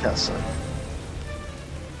Ran and Picasso.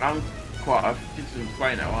 I'm quite a distance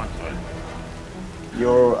away now, aren't I?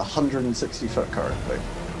 You're 160 foot currently.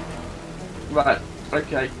 Right,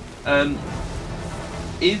 okay.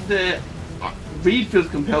 Is there... Reed feels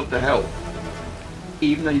compelled to help,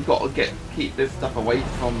 even though you've got to keep this stuff away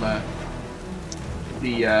from the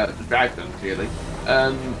dragon, clearly.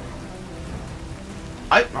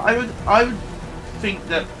 I would think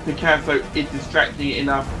that Picasso is distracting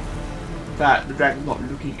enough that the dragon's not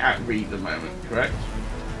looking at Reed at the moment, correct?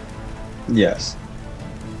 Yes.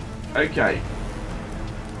 Okay.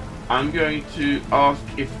 I'm going to ask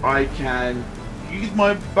if I can use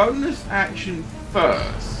my bonus action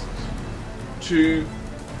first to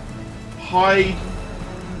hide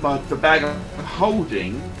the bag I'm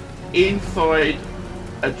holding inside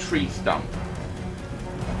a tree stump.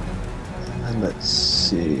 And let's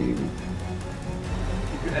see.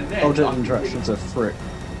 And then Object interactions are free.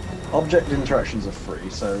 Object interactions are free,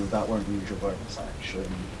 so that won't use your bonus action.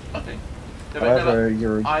 Okay. However,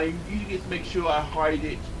 I'm using it to make sure I hide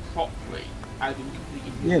it properly. As in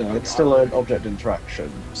it's still an object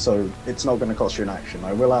interaction, so it's not going to cost you an action.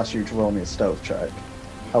 I will ask you to roll me a stealth check.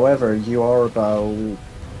 However, you are about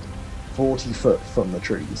 40 foot from the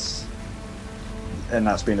trees, and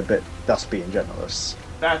that's being generous.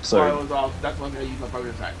 That's why I was asked. That's why I'm going to use my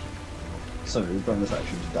bonus action. So bonus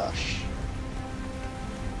action to dash.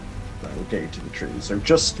 That will get you to the tree. So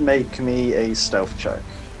just make me a stealth check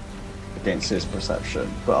against his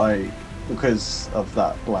perception. But because of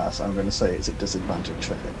that blast, I'm going to say it's a disadvantage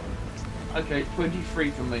for him. Okay,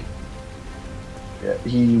 23 for me. Yeah,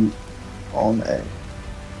 he on a.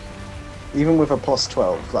 Even with a plus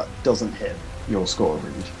 12, that doesn't hit your score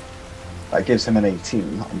read. That gives him an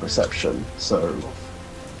 18 on perception, so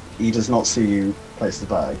he does not see you place the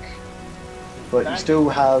bag. But you still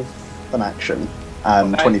have an action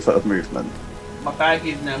and 20 foot of movement. My bag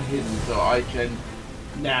is now hidden, so I can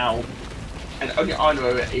now, and only I know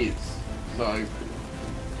where it is, so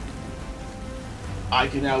I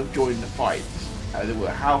can now join the fight. As it were.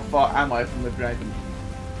 How far am I from the dragon?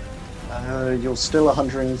 You're still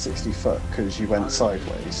 160 foot because you went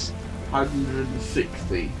sideways.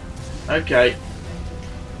 160. Okay.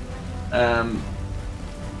 I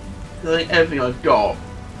think everything I've got.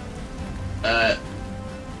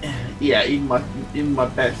 Yeah, even my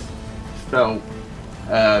best spell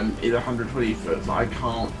is 120 foot, so I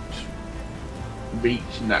can't reach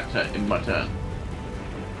in that in my turn.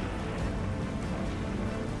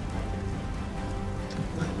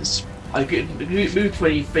 I could move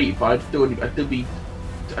 20 feet, but I'd still be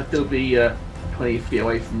 20 feet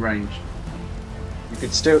away from range.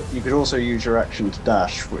 You could also use your action to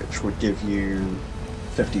dash, which would give you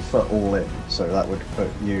 50 foot all in, so that would put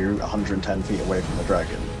you 110 feet away from the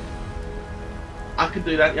dragon. I could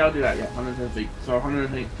do that, yeah, I'll do that, yeah, 110 feet. So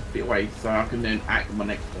 110 feet away, so I can then act on my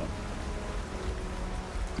next turn.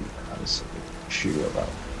 That's shoot about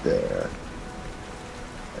there.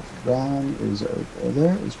 Ran is over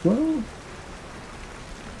there as well.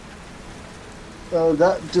 So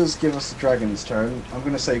that does give us the dragon's turn. I'm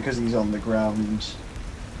going to say because he's on the ground,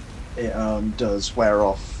 it does wear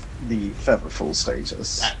off the Featherfall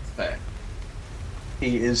status. That's fair.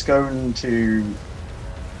 He's going to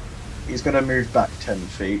move back 10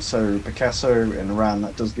 feet, so Picasso and Ran,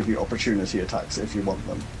 that does give you opportunity attacks if you want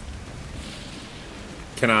them.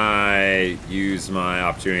 Can I use my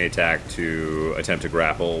opportunity attack to attempt to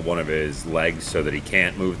grapple one of his legs so that he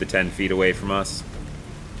can't move the 10 feet away from us?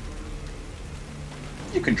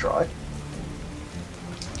 You can try.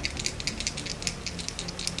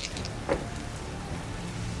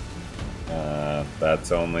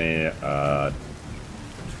 That's only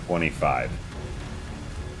 25.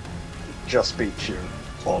 Just beats you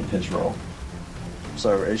on his roll.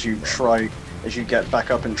 So as you get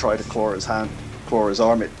back up and try to claw his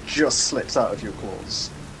arm, it just slips out of your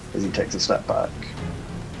claws as he takes a step back.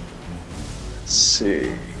 Let's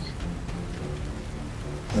see.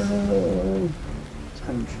 10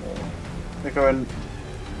 more. He's going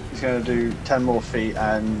to do 10 more feet,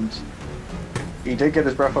 and he did get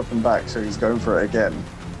his breath up and back, so he's going for it again.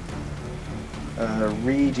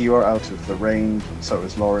 Reed, you are out of the range, so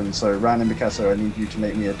is Lauren. So Ran and Picasso, I need you to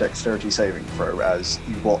make me a dexterity saving throw as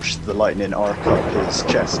you watch the lightning arc up his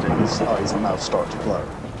chest and his eyes and mouth start to glow.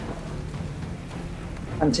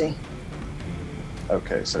 20.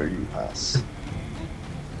 Okay, so you pass.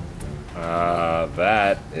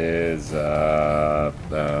 That is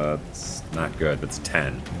that's not good. That's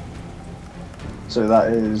 10. So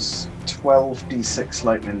that is 12d6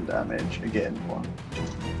 lightning damage. Again, 1, 2,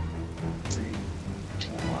 3,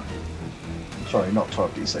 4. Sorry, not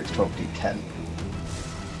 12d6, 12d10.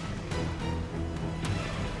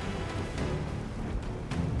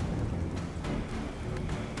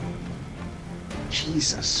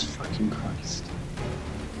 Jesus fucking Christ.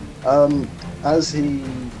 As he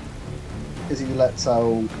lets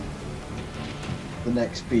out the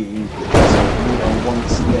next beam, you are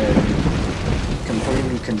once again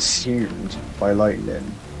completely consumed by lightning.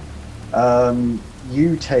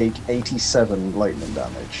 You take 87 lightning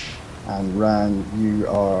damage, and Ran, you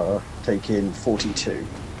are taking 42.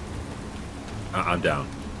 I'm down.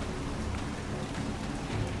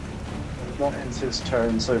 That ends his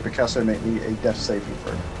turn, so Picasso, make me a death saving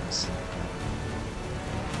throw.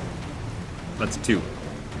 That's 2.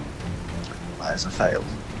 That is a fail.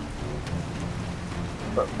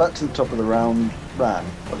 But back to the top of the round, Ran,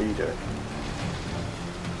 what are you doing?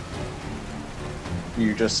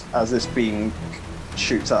 You just, as this beam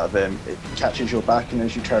shoots out of him, it catches your back, and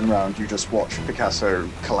as you turn around, you just watch Picasso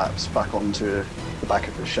collapse back onto the back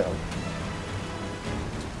of his shell.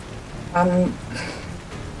 No.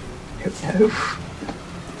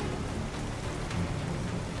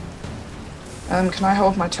 Can I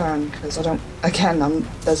hold my turn? Because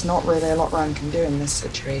there's not really a lot Ran can do in this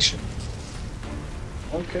situation.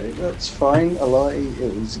 Okay, that's fine. Alai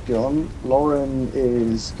is gone. Lauren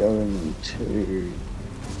is going to...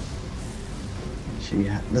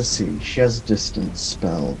 let's see, she has a distance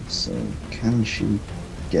spell, so can she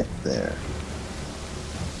get there?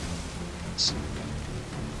 Let's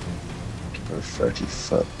give her 30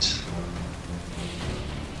 foot.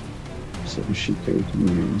 So she could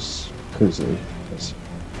use, because of this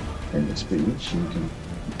movement speed, she can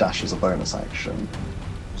dash as a bonus action.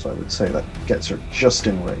 So I would say that gets her just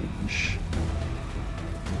in range.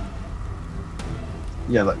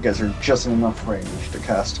 Yeah, that gets her just in enough range to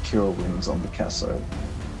cast Cure Wounds on Picasso.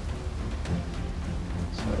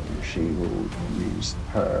 So she will use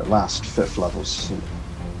her last 5th level slot.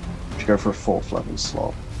 She go for a 4th level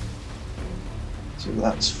slot. So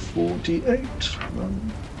that's 48.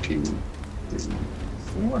 1, 2, 3,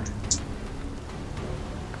 4.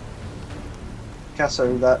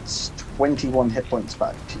 Picasso, that's 21 hit points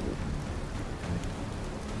back to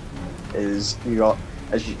you. You got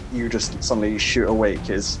as you just suddenly shoot awake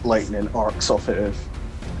as lightning arcs off of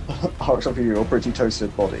your pretty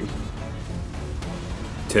toasted body.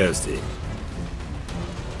 Toasty.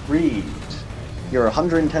 Reed, you're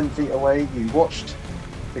 110 feet away. You watched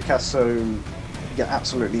Picasso get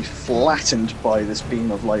absolutely flattened by this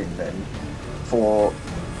beam of lightning. For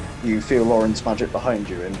you feel Lauren's magic behind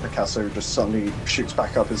you, and Picasso just suddenly shoots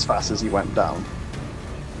back up as fast as he went down.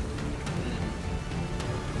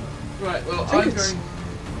 Right, well, I think I'm it's- going.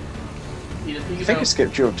 I think I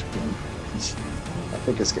skipped your turn. I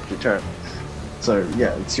think I skipped your turn. So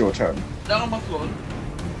yeah, it's your turn. No, I'm not on.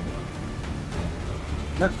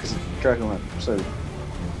 No, because Dragon went. So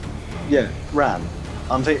yeah, Ran.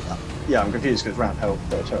 I'm confused because Ran held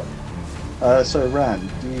their turn. So Ran,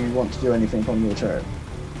 do you want to do anything on your turn?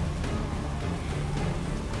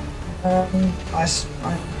 I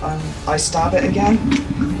stab it again.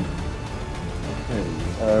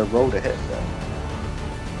 Okay, roll to hit then.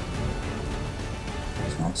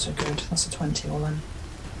 It's not so good. That's a 20 all in.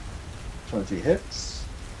 20 hits.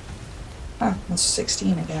 Ah, that's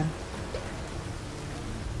 16 again.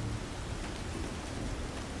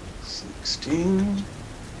 16.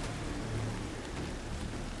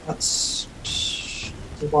 That's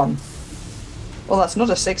the 1. Well, that's not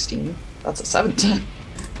a 16. That's a 17.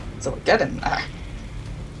 So we're getting there.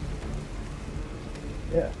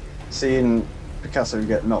 Yeah. Seeing Picasso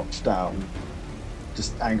get knocked down,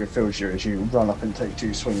 just anger fills you as you run up and take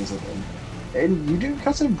 2 swings at him. And you do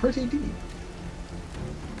cut him pretty deep.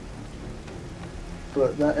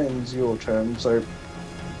 But that ends your turn, so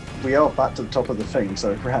we are back to the top of the thing,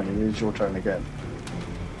 so Ran, it is your turn again.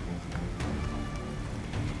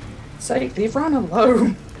 Say, leave Ran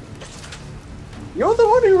alone. You're the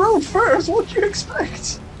one who rolled first, what do you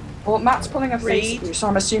expect? Well, Matt's pulling a face Reed. at you, so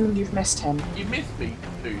I'm assuming you've missed him. You missed me,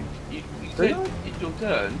 dude. You Did said I? it's your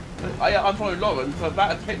turn. I'm following Lauren, so I'm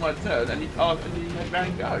about to take my turn, and you let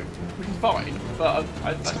Ran go, which is fine. But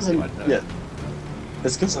I take my turn. Yeah.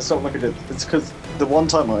 It's because I stopped looking at it's because the one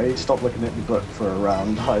time I stopped looking at the book for a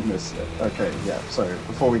round, I missed it. Okay, yeah, so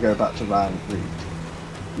before we go back to Ran, Reed,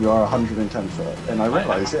 you are 110 foot. And I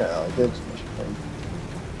realised, yeah, I did miss your thing.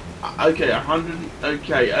 Okay, 100.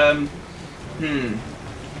 Okay.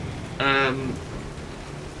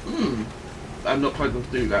 I'm not quite going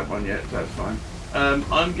to do that one yet. So that's fine.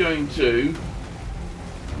 I'm going to.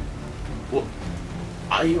 What?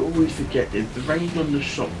 I always forget this. The range on the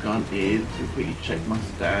shotgun is. To quickly check my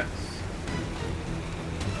stats.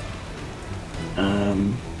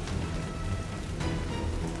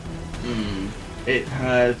 It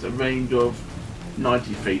has a range of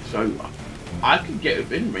 90 feet, so I could get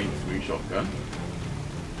within range from your shotgun.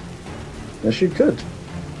 Yes, you could.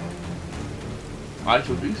 I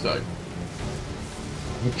shall do so.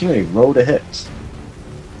 Okay, roll to hit.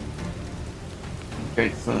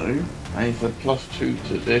 Okay, so I need a +2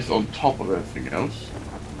 to this on top of everything else.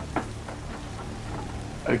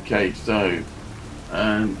 Okay, so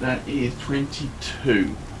that is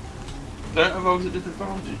 22. Don't I roll at a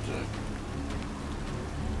disadvantage though?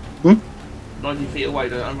 90 feet away,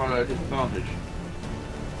 don't I roll at a disadvantage?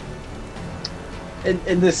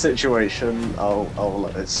 In this situation, I'll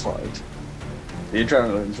let it slide. The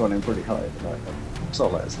adrenaline's running pretty high at the moment, so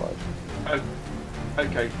I'll let it slide.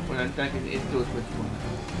 Okay, well then that is it's still a 21.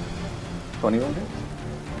 21 hits?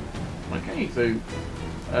 Okay, so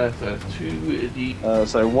that's 2d.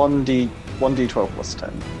 So 1d12 plus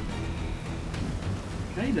 10.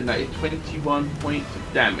 Okay, then that is 21 points of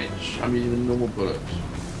damage. I'm using a normal bullet.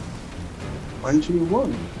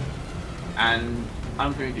 21. And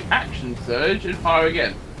I'm going to action surge and fire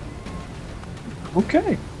again.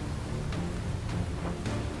 Okay.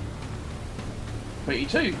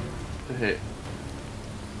 22 to hit.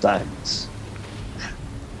 Thanks.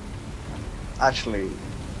 Actually,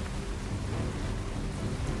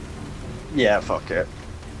 yeah, fuck it.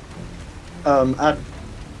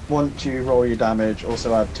 Once you roll your damage,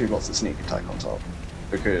 also add 2 lots of sneak attack on top,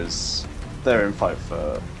 because they're in 5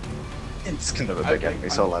 foot. It's kind of a big Okay, enemy,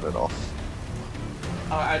 so I'll let it off.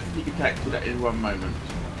 I'll add sneak attack to that in one moment.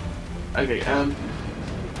 Okay,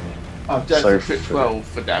 I've done So so 12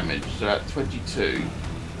 for damage, so that's 22.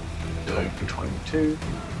 So 22.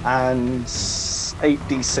 And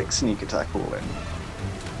 8d6 sneak attack all in.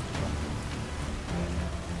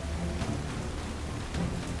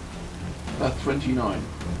 that's 29.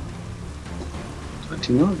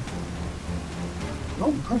 29.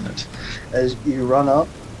 Oh, perfect. As you run up,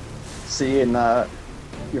 seeing that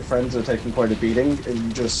your friends are taking quite a beating, and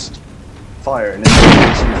you just fire. And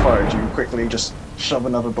as you fired, you quickly just shove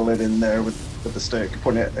another bullet in there with the stick,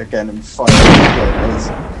 point it again, and fire again as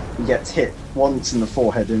He gets hit once in the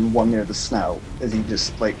forehead and one near the snout as he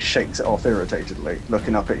just like shakes it off irritatedly,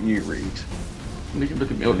 looking up at you, Reed. He can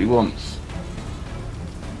look at me all he wants.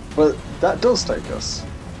 But that does take us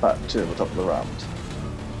back to the top of the round.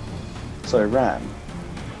 So, Ran,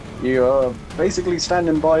 you are basically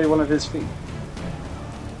standing by one of his feet.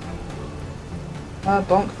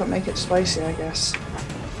 Bonk, but make it spicy, I guess.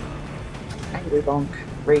 Angry bonk.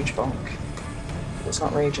 Rage bonk. It's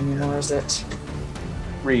not rage anymore, is it?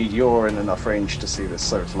 Reed, you're in enough range to see this,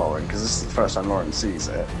 so is Lauren, because this is the first time Lauren sees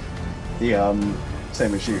it. The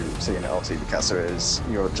same as you seeing it, obviously, because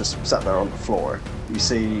you're just sat there on the floor. You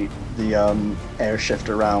see the air shift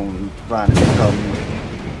around Ran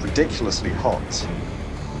become ridiculously hot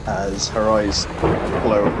as her eyes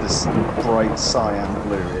glow with this bright cyan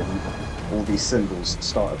blue and all these symbols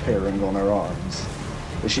start appearing on her arms.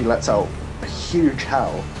 As she lets out a huge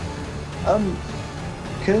howl.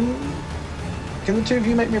 Can the two of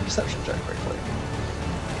you make me a perception check quickly?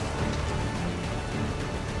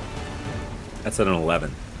 That's at an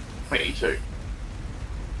 11. 22.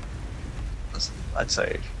 I'd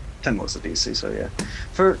say 10 was the DC, so yeah.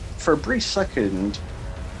 For a brief second,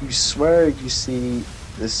 you swear you see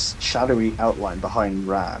this shadowy outline behind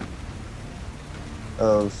Ran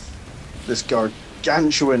of this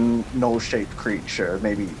gargantuan null-shaped creature,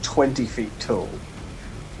 maybe 20 feet tall,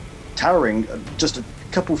 towering just a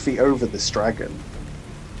couple feet over this dragon.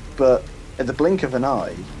 But at the blink of an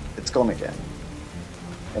eye, it's gone again.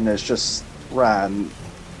 And there's just Ran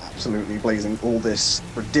absolutely blazing all this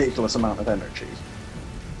ridiculous amount of energy.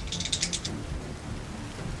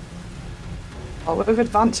 Oh, with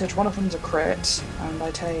advantage, one of them's a crit, and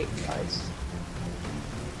I take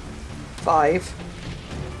 5.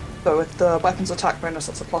 But with the weapons attack bonus,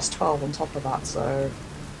 that's a plus 12 on top of that, so...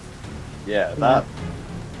 Yeah, that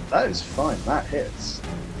is fine. That hits.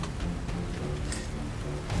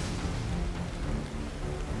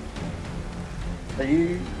 Are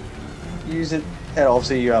you using... And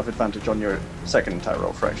obviously you have advantage on your second attack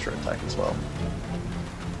roll for extra attack as well.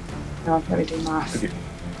 No, let me do math. Okay.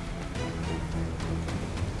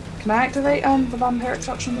 Can I activate the vampiric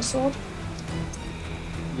touch on the sword?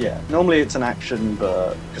 Yeah, normally it's an action,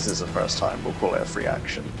 but because it's the first time, we'll call it a free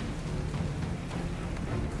action.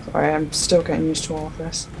 Sorry, I'm still getting used to all of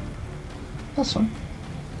this. That's fine.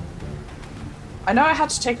 I know I had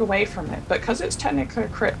to take away from it, but because it's technically a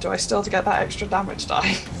crit, do I still get that extra damage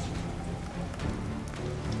die?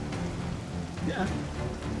 Yeah.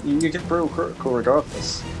 You get brutal critical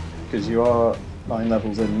regardless, because you are 9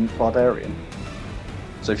 levels in Barbarian.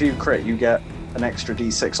 So if you crit, you get an extra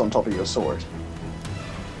d6 on top of your sword.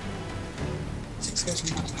 6 goes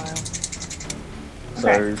in that pile. So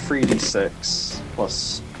Okay. 3d6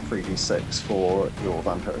 plus 3d6 for your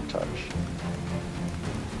vampiric touch.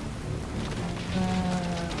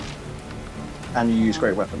 And you use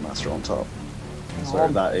Great Weapon Master on top. So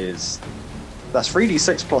that's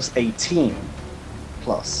 3d6 plus 18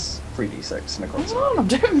 plus 3d6 necrotic. Oh, I'm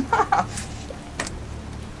doing math!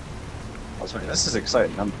 Oh, sorry, this is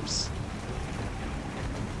exciting numbers.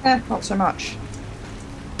 Not so much.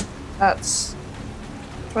 That's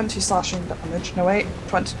 20 slashing damage. No, wait,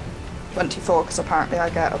 24, because apparently I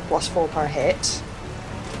get a +4 per hit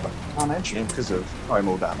damage. Yeah, because of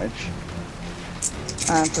primal damage.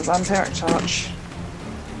 And for vampiric touch,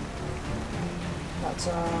 that's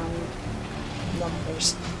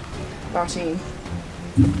numbers 13.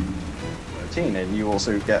 13, and you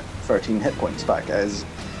also get 13 hit points back as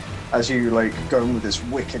you like going with this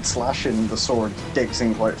wicked slash, and the sword digs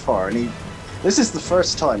in quite far. And this is the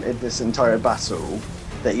first time in this entire battle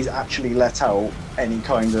that he's actually let out any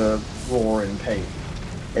kind of roar in pain.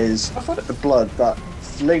 Is the blood that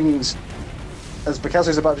flings. As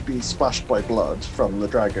Picasso's about to be splashed by blood from the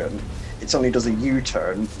dragon, it suddenly does a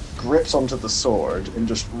U-turn, grips onto the sword, and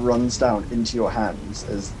just runs down into your hands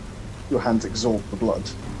as your hands absorb the blood.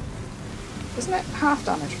 Isn't it half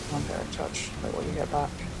damage for vampiric touch? Like what you get back?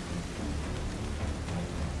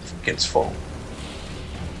 It's full.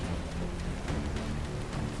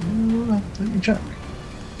 Let me check.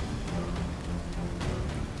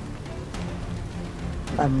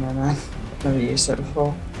 I don't know, man. I've never used it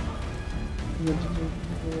before.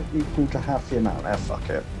 Equal to half the amount. Fuck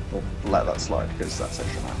it. We'll let that slide because that's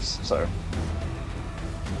extra maths. So.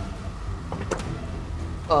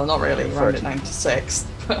 Well, not really. Yeah, Round it 30. down to 6.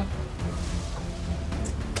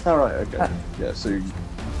 Alright, okay. Yeah, so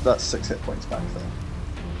that's 6 hit points back then.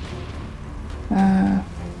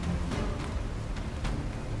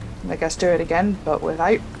 I guess do it again, but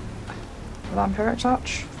without the vampiric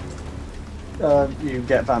touch. You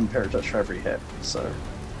get vampire touch for every hit, so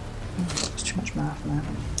It's too much math now.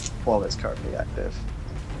 while it's currently active.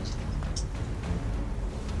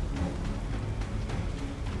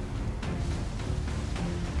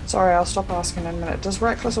 Sorry, I'll stop asking in a minute. Does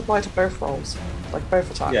Reckless apply to both rolls? Like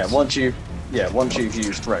both attacks? Yeah, once you've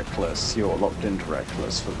used Reckless, you're locked into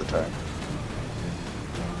Reckless for the turn.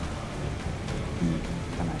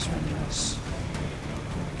 A nice Reckless.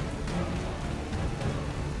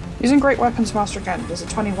 Using Great Weapons Master again, does a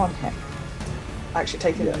 21 hit? Actually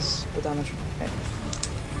taking Yes. the damage. Okay.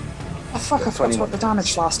 Oh fuck, Yeah, I forgot 21 about the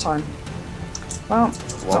damage last time. Well,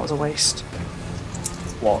 that was a waste.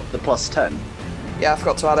 What, the plus 10? Yeah, I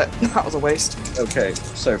forgot to add it. That was a waste. Okay,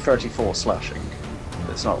 so 34 slashing.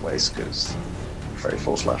 It's not waste because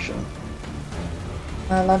 34 slashing.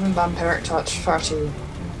 11 Vampiric Touch, 30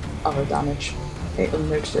 other damage. Caitlin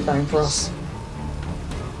noted it down for us.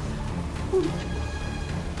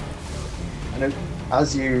 And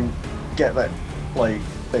as you get that like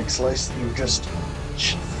big slice, you just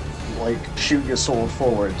shoot your sword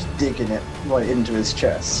forward, digging it right into his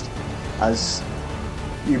chest. As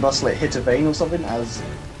you must hit a vein or something, as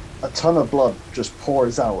a ton of blood just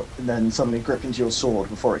pours out and then suddenly grip into your sword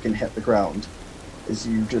before it can hit the ground. As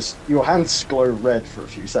your hands glow red for a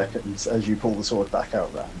few seconds as you pull the sword back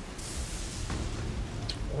out there.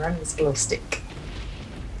 Ran's glow stick.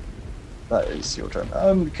 That is your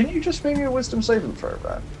turn. Can you just make me a wisdom saving throw,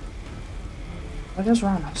 Ran? Why does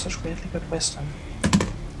Ran have such weirdly good wisdom?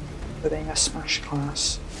 For being a smash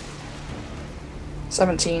class.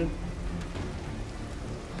 17.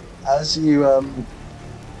 As you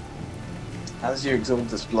absorb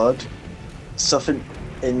this blood, something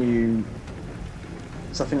in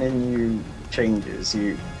you changes.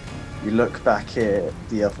 You look back at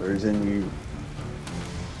the others and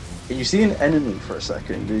you see an enemy for a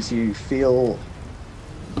second as you feel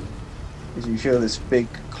this big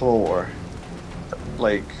claw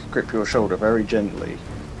grip your shoulder very gently.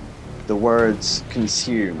 The words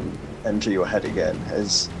consume enter your head again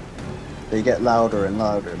as they get louder and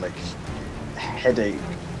louder, like headache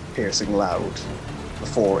piercing loud,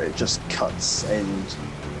 before it just cuts and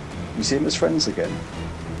you see him as friends again.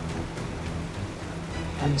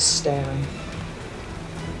 I'm staring.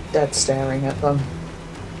 Dead staring at them.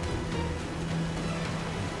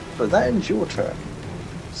 But that ends your turn.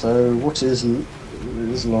 So what is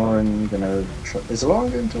Lauren gonna try? Is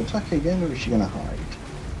Lauren going to attack again, or is she gonna hide?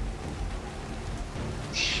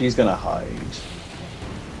 She's gonna hide.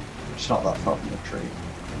 She's not that far from the tree.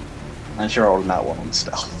 And she rolled that one on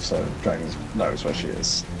stealth, so Dragon knows where she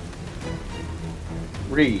is.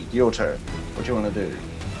 Reed, your turn. What do you want to do?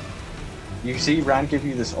 You see Rand give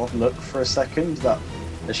you this odd look for a second, that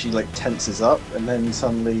as she tenses up, and then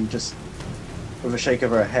suddenly just with a shake of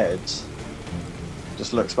her head,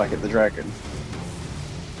 just looks back at the dragon.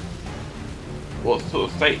 What sort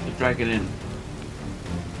of state is the dragon in?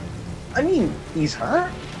 I mean, he's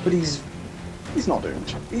hurt, but he's not doing.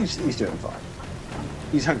 He's doing fine.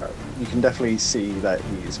 He's hurt. You can definitely see that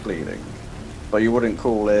he is bleeding, but you wouldn't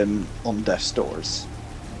call him on death's doors.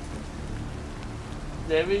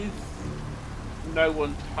 There is no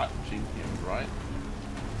one touching him, right?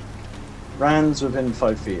 Rand's within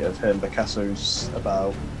 5 feet of him, Picasso's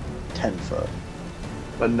about 10 foot.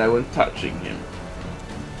 But no one touching him.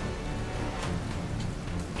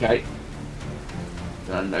 Okay.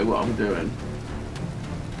 I know what I'm doing.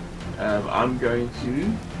 I'm going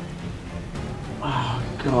to... Oh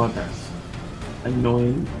god, that's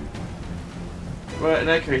annoying. Right, in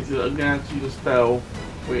that case, I'm going to have to use a spell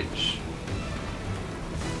which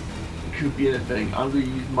could be anything. I'm going to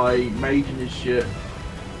use my Mage Initiate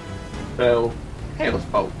spell, Chaos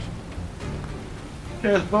Bolt.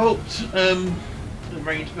 Chaos Bolt, a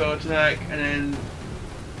ranged spell attack, and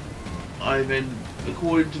then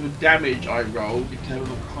according to the damage I roll, determine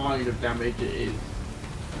what kind of damage it is.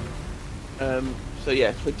 So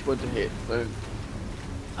yeah, 21 to hit. So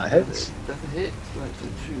I hit. that's a hit. So that's a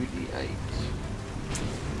 2d8.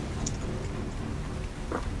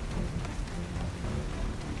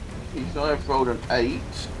 So I've rolled an 8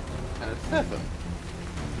 and a 7.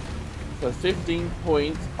 So 15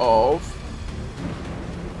 points of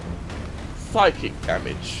psychic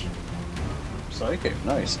damage. Psychic,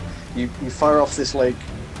 nice. You fire off this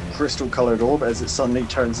crystal coloured orb as it suddenly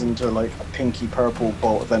turns into a pinky purple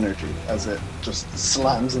bolt of energy as it just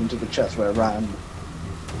slams into the chest where Ran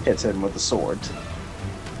hit him with the sword.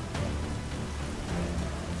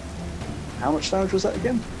 How much damage was that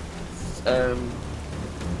again?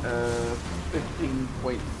 15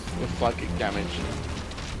 points of psychic damage.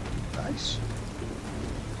 Nice.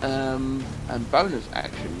 And bonus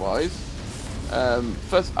action wise,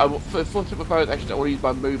 first tip of bonus action, I want to use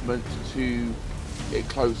my movement to get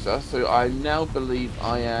closer. So I now believe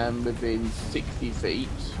I am within 60 feet.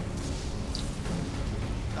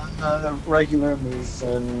 Regular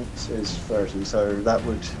movement is 30, so that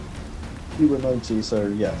would... You were 90, so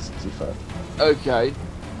yes, 65. Okay.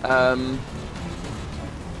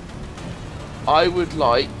 I would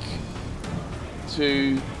like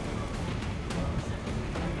to...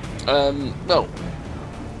 well,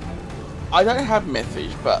 I don't have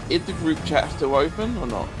message, but is the group chat still open or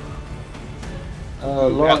not?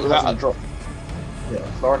 Lauren hasn't dropped. Yeah,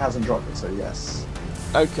 Lauren hasn't dropped it, so yes.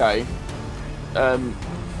 Okay. I'm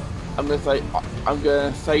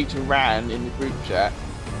gonna say to Ran in the group chat.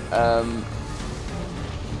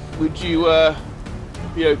 Would you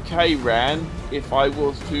be okay, Ran, if I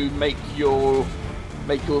was to make your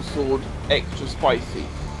sword extra spicy?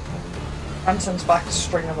 Ran sends back a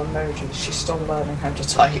string of emojis. She's still learning how to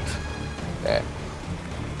type. Yeah.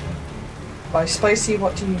 By spicy,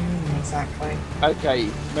 what do you mean exactly? Okay,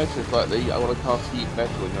 metaphorically, I want to cast heat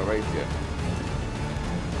metal in your rapier.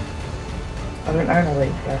 I don't own a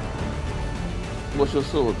rapier. What's your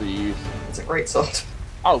sword that you use? It's a great sword.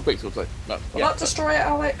 Oh, great sword, sorry. No, Will yeah. that destroy it,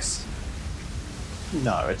 Alex?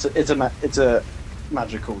 No, it's a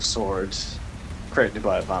magical sword created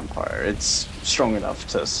by a vampire. It's strong enough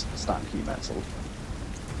to stand heat metal.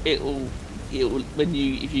 It'll if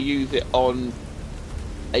you use it on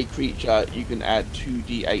a creature, you can add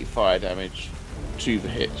 2d8 fire damage to the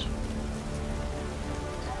hit.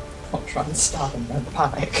 I'll try and stab him, don't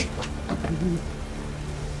panic.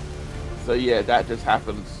 So yeah, that just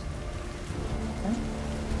happens.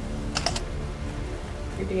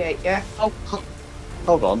 2d8, yeah?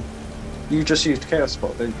 Hold on. You just used Chaos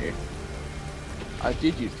Spot, didn't you? I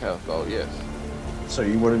did use Chaos Bolt, yes. So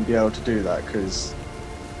you wouldn't be able to do that because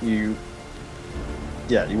you...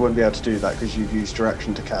 Yeah, you wouldn't be able to do that because you've used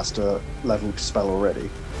Direction to cast a leveled spell already.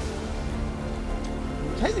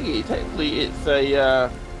 Technically it's a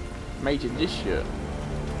Mage Initiate.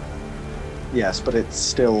 Yes, but it's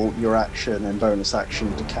still your action and bonus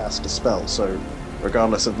action to cast a spell, so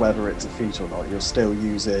regardless of whether it's a feat or not, you're still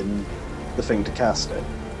using the thing to cast it.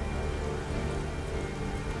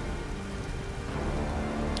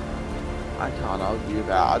 I can't argue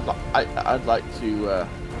that. I'd like to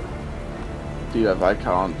do that, but I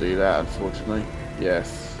can't do that, unfortunately.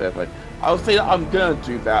 Yes, definitely. I'll say that I'm gonna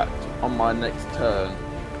do that on my next turn,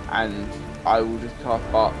 and I will just cast.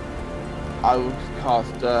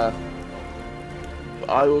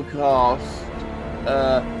 I will cast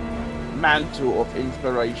Mantle of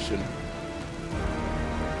Inspiration.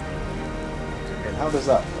 And how does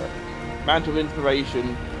that work? Mantle of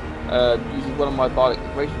Inspiration uses one of my Bardic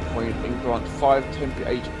Inspiration points and grants 5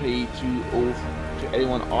 temporary HP to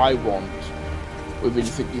anyone I want within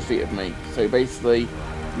 60 feet of me. So basically,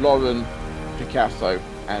 Lauren, Picasso,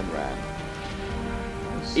 and Ran.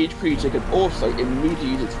 Each creature can also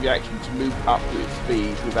immediately use its reaction to move up to its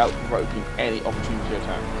speed without provoking any opportunity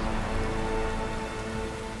attacks.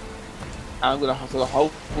 And I'm going to have to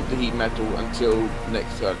hold the heat metal until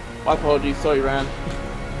next turn. My apologies, sorry Ran.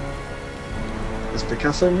 Is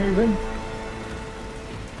Picasso moving?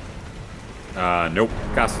 Nope.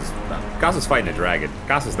 Picasso's fighting a dragon.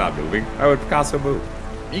 Picasso's not moving. Why would Picasso move?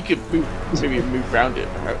 You could move around it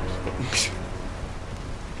perhaps.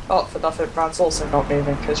 Oh, for nothing, Ran's also not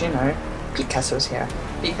moving, because, you know, Picasso's here.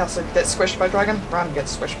 Picasso gets squished by dragon, Ran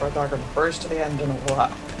gets squished by dragon, burrs to the end and all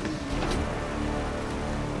that.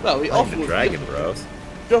 Well, the offer The dragon, bros.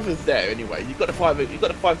 The offer's there anyway. You've got the 5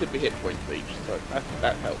 50 hit points each, so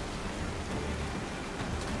that helps.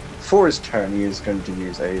 For his turn, he is going to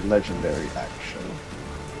use a legendary action.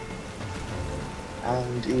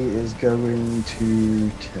 And he is going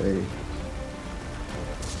to take...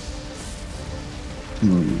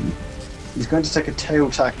 He's going to take a tail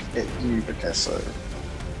attack at you, Picasso.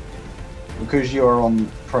 Because you are on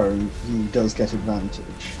prone, he does get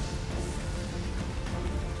advantage.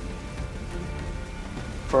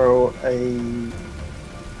 For a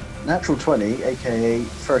natural 20, aka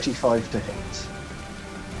 35 to hit.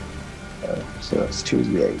 So that's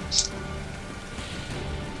 2d8.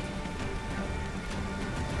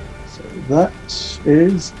 So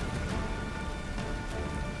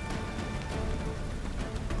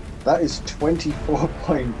that is 24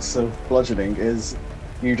 points of bludgeoning. Is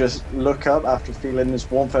you just look up after feeling this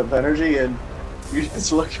warmth of energy, and you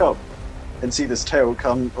just look up and see this tail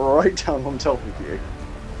come right down on top of you.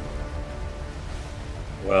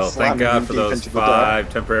 Well, thank God for those 5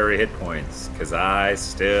 temporary hit points, because I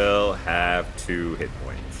still have 2 hit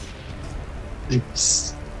points.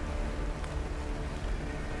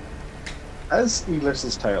 As he lifts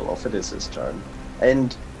his tail off, it is his turn,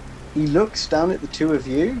 and he looks down at the two of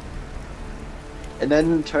you, and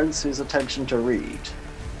then turns his attention to Reed.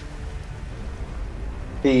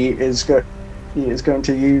 He is he is going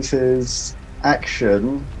to use his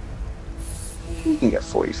action. He can get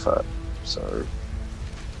 40 foot, so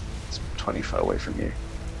it's 20 foot away from you.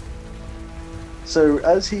 So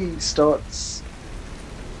as he starts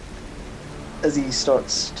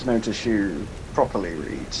to notice you properly,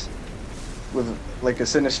 Reed, with like a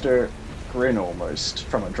sinister grin almost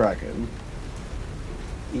from a dragon,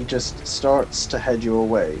 he just starts to head you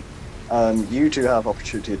away. You two have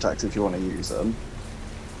opportunity attacks if you want to use them.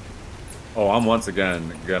 Oh, I'm once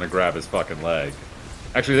again gonna grab his fucking leg.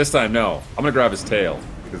 Actually, this time, no. I'm gonna grab his tail,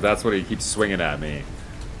 because that's what he keeps swinging at me.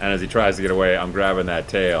 And as he tries to get away, I'm grabbing that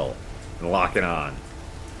tail and locking on.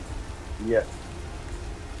 Yep.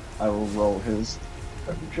 I will roll his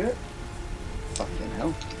budget. Fucking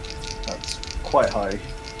hell. That's quite high.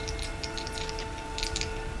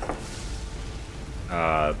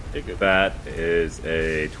 That is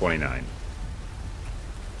a 29.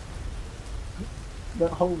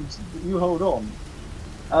 That holds. You hold on.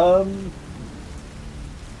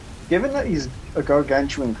 Given that he's a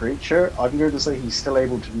gargantuan creature, I'm going to say he's still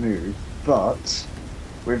able to move, but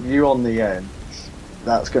with you on the end,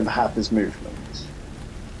 that's going to have his movement.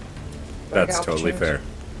 That's totally fair.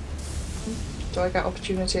 Do I get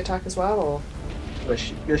opportunity attack as well, or?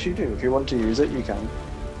 Yes, you do. If you want to use it, you can.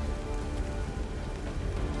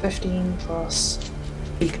 15 plus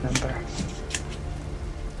peak number.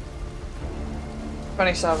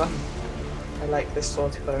 27. I like this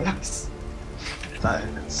sort of bonus.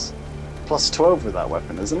 It's plus 12 with that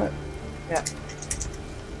weapon, isn't it? Yeah.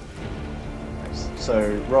 Nice.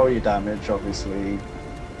 So roll your damage, obviously.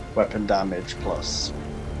 Weapon damage plus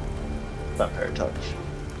vampire touch.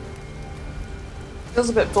 Feels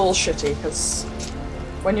a bit bullshitty because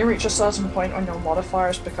when you reach a certain point when your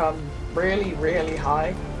modifiers become really, really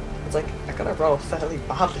high, it's like I gotta roll fairly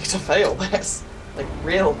badly to fail this. Like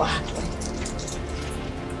real badly.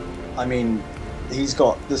 I mean, this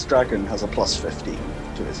dragon has a plus 15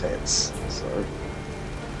 to his hits, so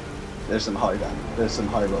there's some high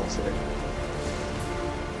rolls here.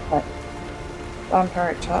 Right.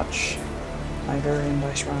 Vampiric touch. My Varian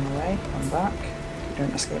dice ran away. I'm back. You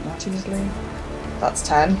don't escape that easily. That's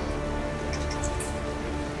 10.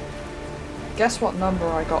 Guess what number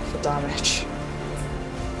I got for damage?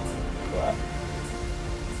 What?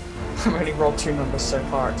 I've only rolled 2 numbers so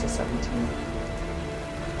far, it's a 17.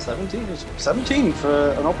 17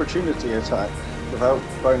 for an opportunity attack without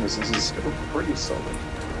bonuses is still pretty solid.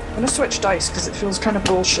 I'm gonna switch dice because it feels kind of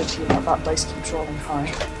bullshitty that dice keeps rolling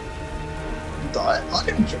high. I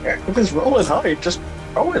don't care. If it's rolling high, just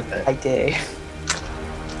roll with it. I do.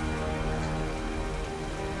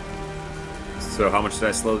 So how much did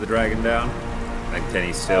I slow the dragon down? Like, can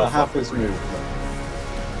he still half his movement.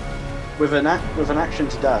 With an action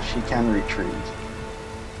to dash, he can retreat.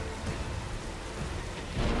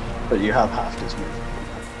 But you have half his movement.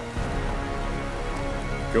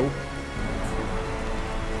 Go.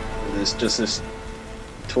 There's just this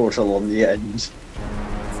turtle on the end.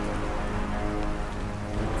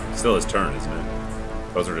 Still his turn, isn't it?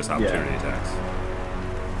 Those are just opportunity attacks.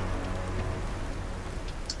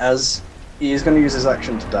 As he is going to use his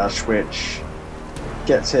action to dash, which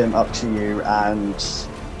gets him up to you, and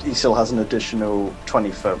he still has an additional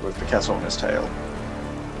 20 foot with the kettle on his tail.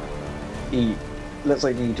 He looks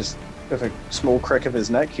like he just, with a small crick of his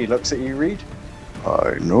neck, he looks at you, Reed.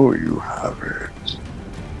 I know you have it.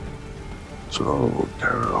 So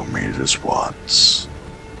tell me this once.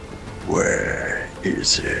 Where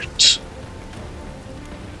is it?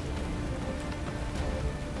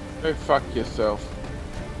 Go fuck yourself.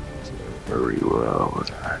 Very well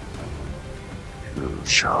then. You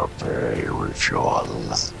shall pay with your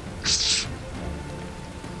life.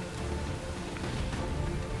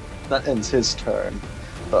 That ends his turn,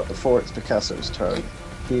 but before it's Picasso's turn,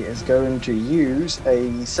 he is going to use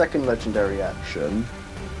a second legendary action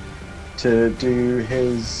to do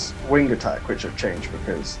his wing attack, which I've changed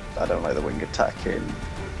because I don't like the wing attack in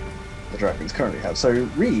the dragons currently have. So,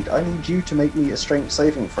 Reed, I need you to make me a strength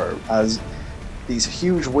saving throw as these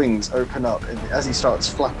huge wings open up, and as he starts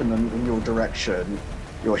flapping them in your direction,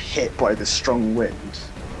 you're hit by this strong wind.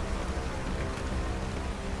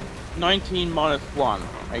 19 minus 1,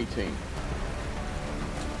 18.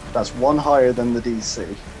 That's one higher than the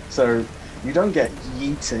DC. So you don't get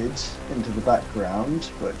yeeted into the background,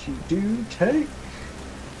 but you do take,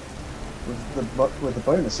 with the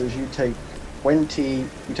bonuses, you take 20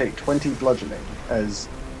 bludgeoning as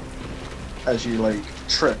you like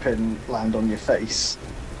trip and land on your face.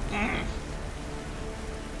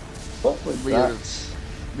 But with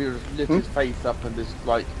We just lift his face up and just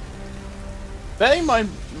like. Bearing in mind,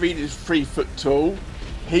 Reed is 3 foot tall.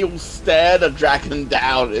 He'll stare the dragon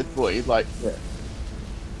down at this point. He's like, Yeah.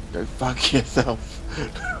 go fuck yourself.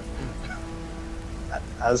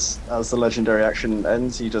 As the legendary action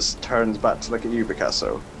ends, he just turns back to look at you,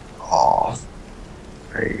 Picasso. Of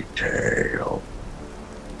a tale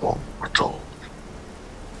mortal.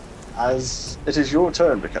 As it is your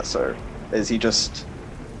turn, Picasso, as he just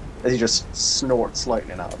snorts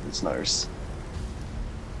lightning out of his nose.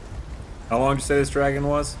 How long did you say this dragon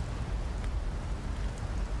was?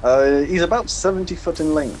 He's about 70 foot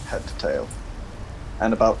in length, head to tail,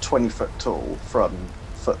 and about 20 foot tall from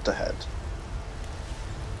foot to head.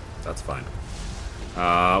 That's fine.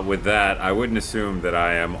 With that, I wouldn't assume that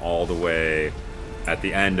I am all the way at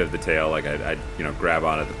the end of the tail, like I'd grab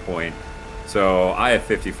on at the point. So I have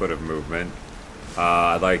 50 foot of movement.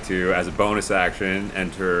 I'd like to, as a bonus action,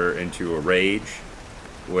 enter into a rage,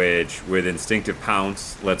 which with instinctive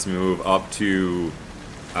pounce lets me move up to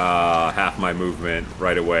half my movement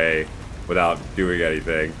right away without doing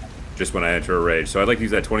anything, just when I enter a rage. So I'd like to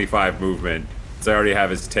use that 25 movement, since I already have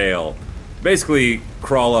his tail, basically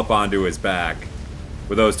crawl up onto his back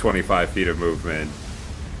with those 25 feet of movement.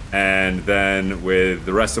 And then with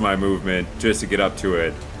the rest of my movement, just to get up to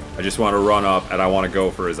it, I just want to run up and I want to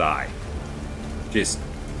go for his eye. Just,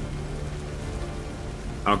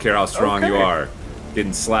 I don't care how strong you are,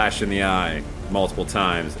 getting slashed in the eye multiple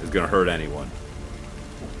times is going to hurt anyone.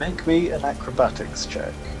 Make me an acrobatics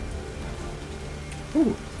check.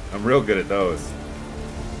 Ooh, I'm real good at those.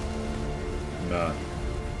 No.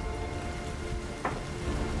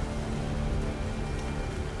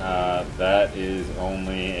 That is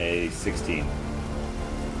only a 16.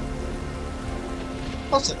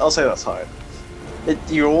 I'll say that's high.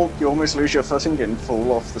 You almost lose your footing and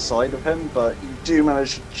fall off the side of him, but you do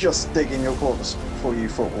manage to just dig in your corpse before you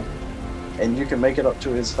fall, and you can make it up to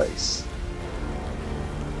his face.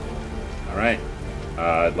 Alright.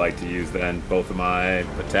 I'd like to use then both of my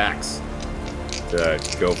attacks to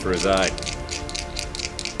go for his eye.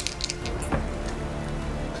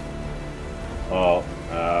 Well,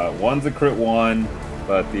 one's a crit 1,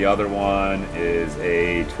 but the other one is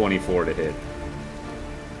a 24 to hit.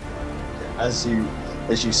 As you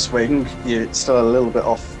swing, you're still a little bit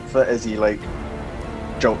off foot as he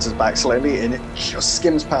jolts his back slightly, and it just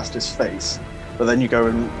skims past his face. But then you go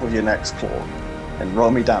in with your next claw and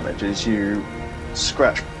roll me damage as you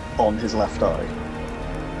scratch on his left eye.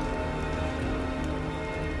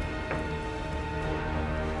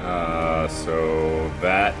 So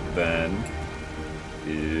that then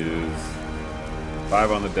is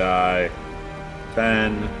 5 on the die,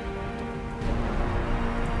 10,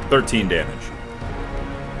 13 damage.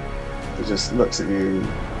 He just looks at you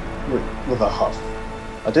with a huff.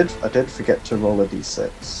 I did forget to roll a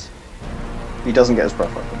d6. He doesn't get his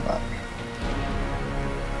breath weapon back.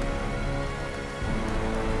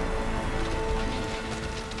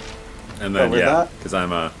 And then, But with yeah, that- because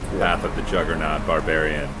I'm a Path of the Juggernaut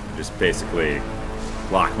barbarian, just basically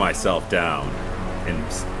lock myself down in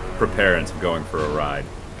preparedness of going for a ride.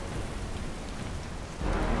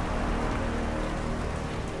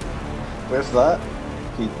 With that,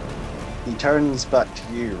 he turns back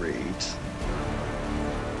to you, Reed,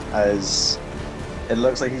 as it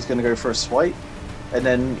looks like he's going to go for a swipe, and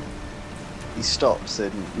then he stops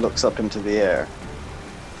and looks up into the air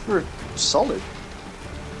for a solid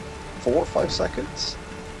 4 or 5 seconds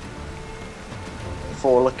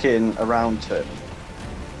before looking around him,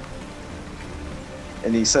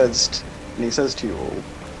 and he says to you all,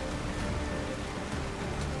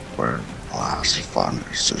 When last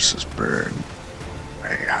furnace has been,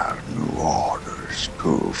 they have new orders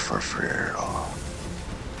to fulfill.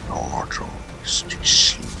 Mortals to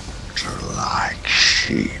slaughter like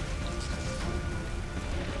sheep.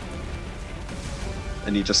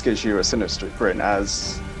 and he just gives you a sinister grin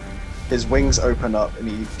as his wings open up and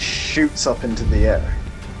he shoots up into the air.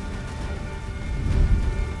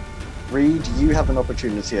 Reed, you have an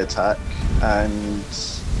opportunity attack, and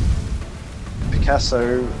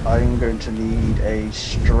Picasso, I'm going to need a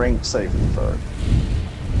strength saving throw,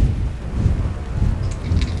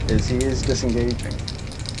 as he is disengaging.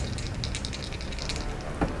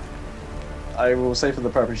 I will say for the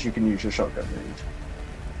purpose you can use your shotgun, Reed.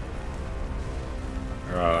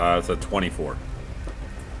 It's a 24.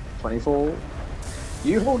 24.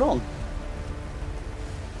 You hold on.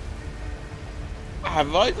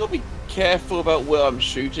 Have I got to be careful about where I'm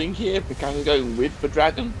shooting here because I'm going with the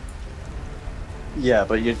dragon? Yeah,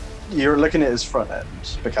 but you're looking at his front end.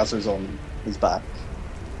 Picasso's on his back.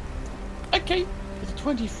 Okay, it's a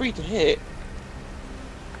 23 to hit.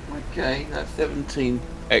 Okay, that's 17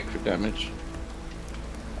 extra damage.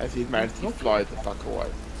 As he's managed to fly the fuck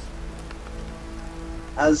away.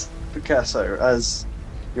 As Picasso, as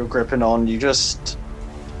you're gripping on, you just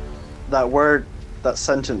that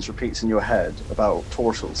sentence repeats in your head about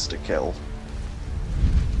turtles to kill.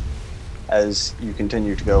 As you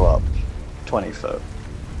continue to go up 20 foot,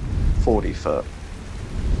 40 foot,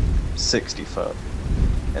 60 foot.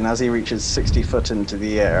 And as he reaches 60 foot into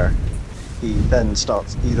the air, he then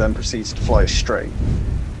proceeds to fly straight.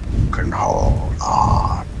 You can hold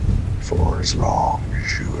on for as long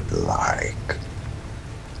as you would like,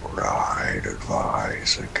 but I'd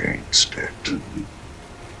advise against it.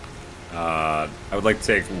 I would like to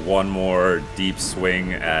take one more deep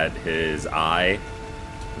swing at his eye,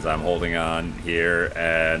 as I'm holding on here,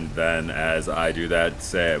 and then as I do that,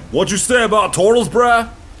 say, "What'd you say about turtles, bruh?"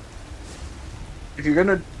 If you're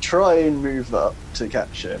gonna try and move up to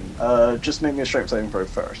catch him, just make me a strength saving throw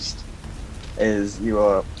first. As you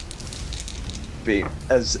are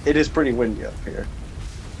as it is pretty windy up here.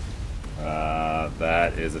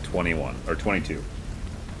 That is a 21 or 22.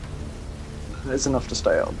 It's enough to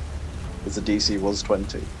stay on, as the DC was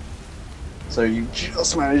 20. So you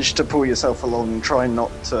just managed to pull yourself along, trying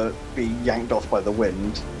not to be yanked off by the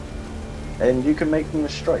wind, and you can make them a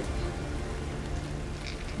strike.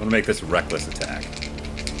 I'm gonna make this reckless attack.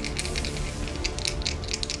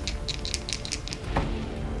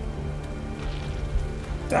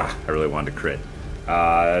 I really wanted to crit.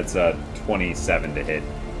 That's a 27 to hit.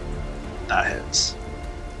 That hits.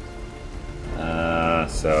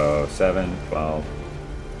 So 7, 12,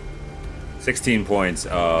 16 points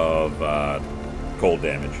of cold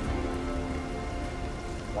damage.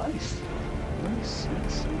 Nice.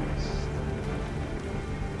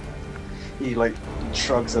 He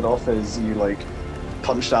shrugs it off as you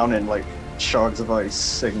punch down and shards of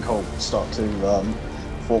ice and cold start to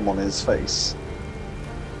form on his face.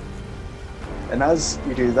 And as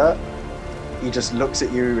you do that, he just looks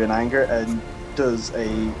at you in anger and does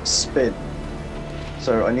a spin.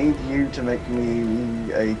 So I need you to make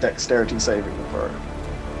me a dexterity saving throw.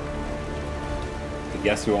 The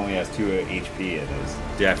guest who only has 2 HP and is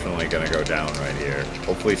definitely gonna go down right here.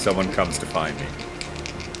 Hopefully someone comes to find me.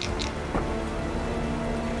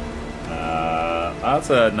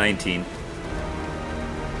 That's a 19.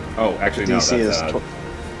 Oh, actually no, DC that's is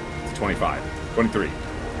it's 25. 23.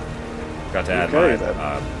 Got to add Okay,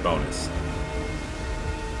 my bonus.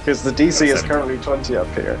 Because the DC is 17. currently 20 up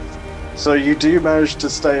here. So you do manage to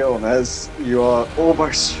stay on as you are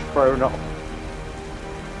almost thrown up.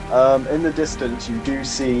 In the distance, you do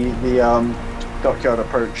see the dockyard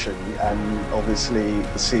approaching and obviously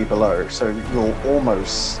the sea below. So you're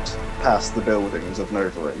almost past the buildings of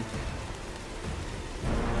Novarin.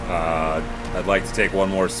 I'd like to take one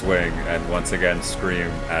more swing and once again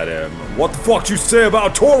scream at him, "What the fuck you say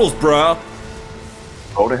about turtles, bruh?"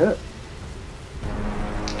 Roll a hit.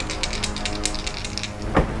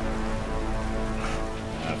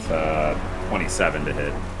 That's 27 to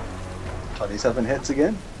hit. 27 hits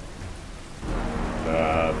again.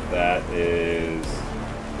 That is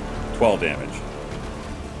 12 damage.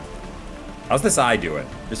 How's this eye doing?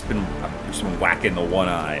 I've just been whacking the one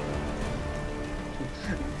eye.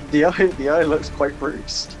 The eye looks quite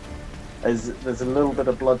bruised, as there's a little bit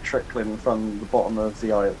of blood trickling from the bottom of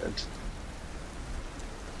the eyelid.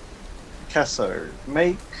 Casso,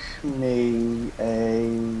 make me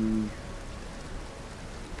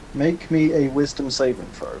a wisdom saving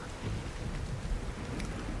throw.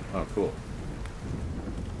 Oh, cool.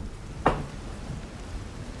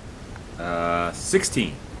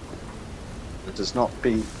 16. It does not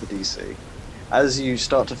beat the DC. As you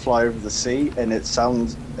start to fly over the sea, and it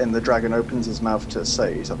sounds, and the dragon opens his mouth to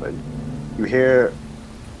say something, you hear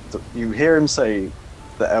him say,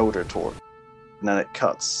 "The Elder Torque," and then it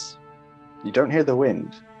cuts. You don't hear the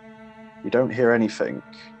wind. You don't hear anything.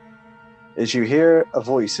 As you hear a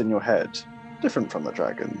voice in your head, different from the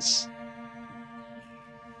dragon's.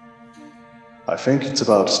 I think it's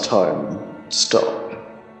about time to stop.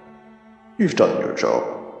 You've done your job.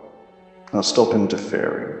 Now stop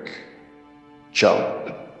interfering.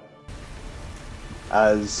 Jump.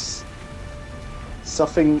 As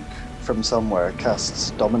something from somewhere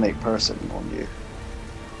casts Dominate Person on you.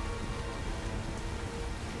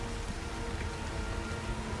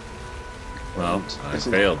 Well, I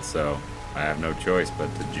failed, so I have no choice but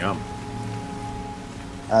to jump.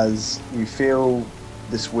 As you feel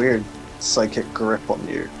this weird psychic grip on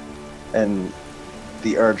you, and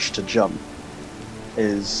the urge to jump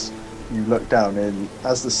is you look down, and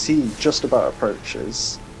as the sea just about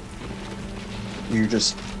approaches, you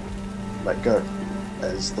just let go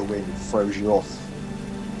as the wind throws you off.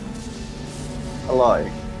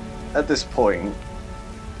 Alai, at this point,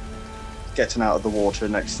 getting out of the water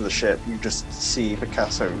next to the ship, you just see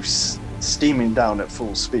Picasso steaming down at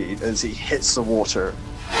full speed as he hits the water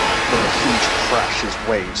with a huge crash as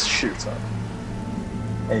waves shoot up.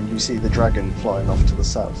 And you see the dragon flying off to the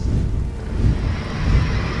south.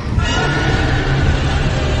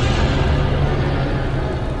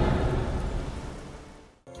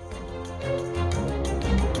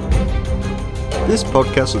 This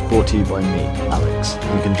podcast was brought to you by me, Alex,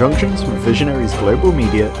 in conjunction with Visionaries Global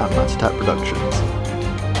Media and Matatat Productions.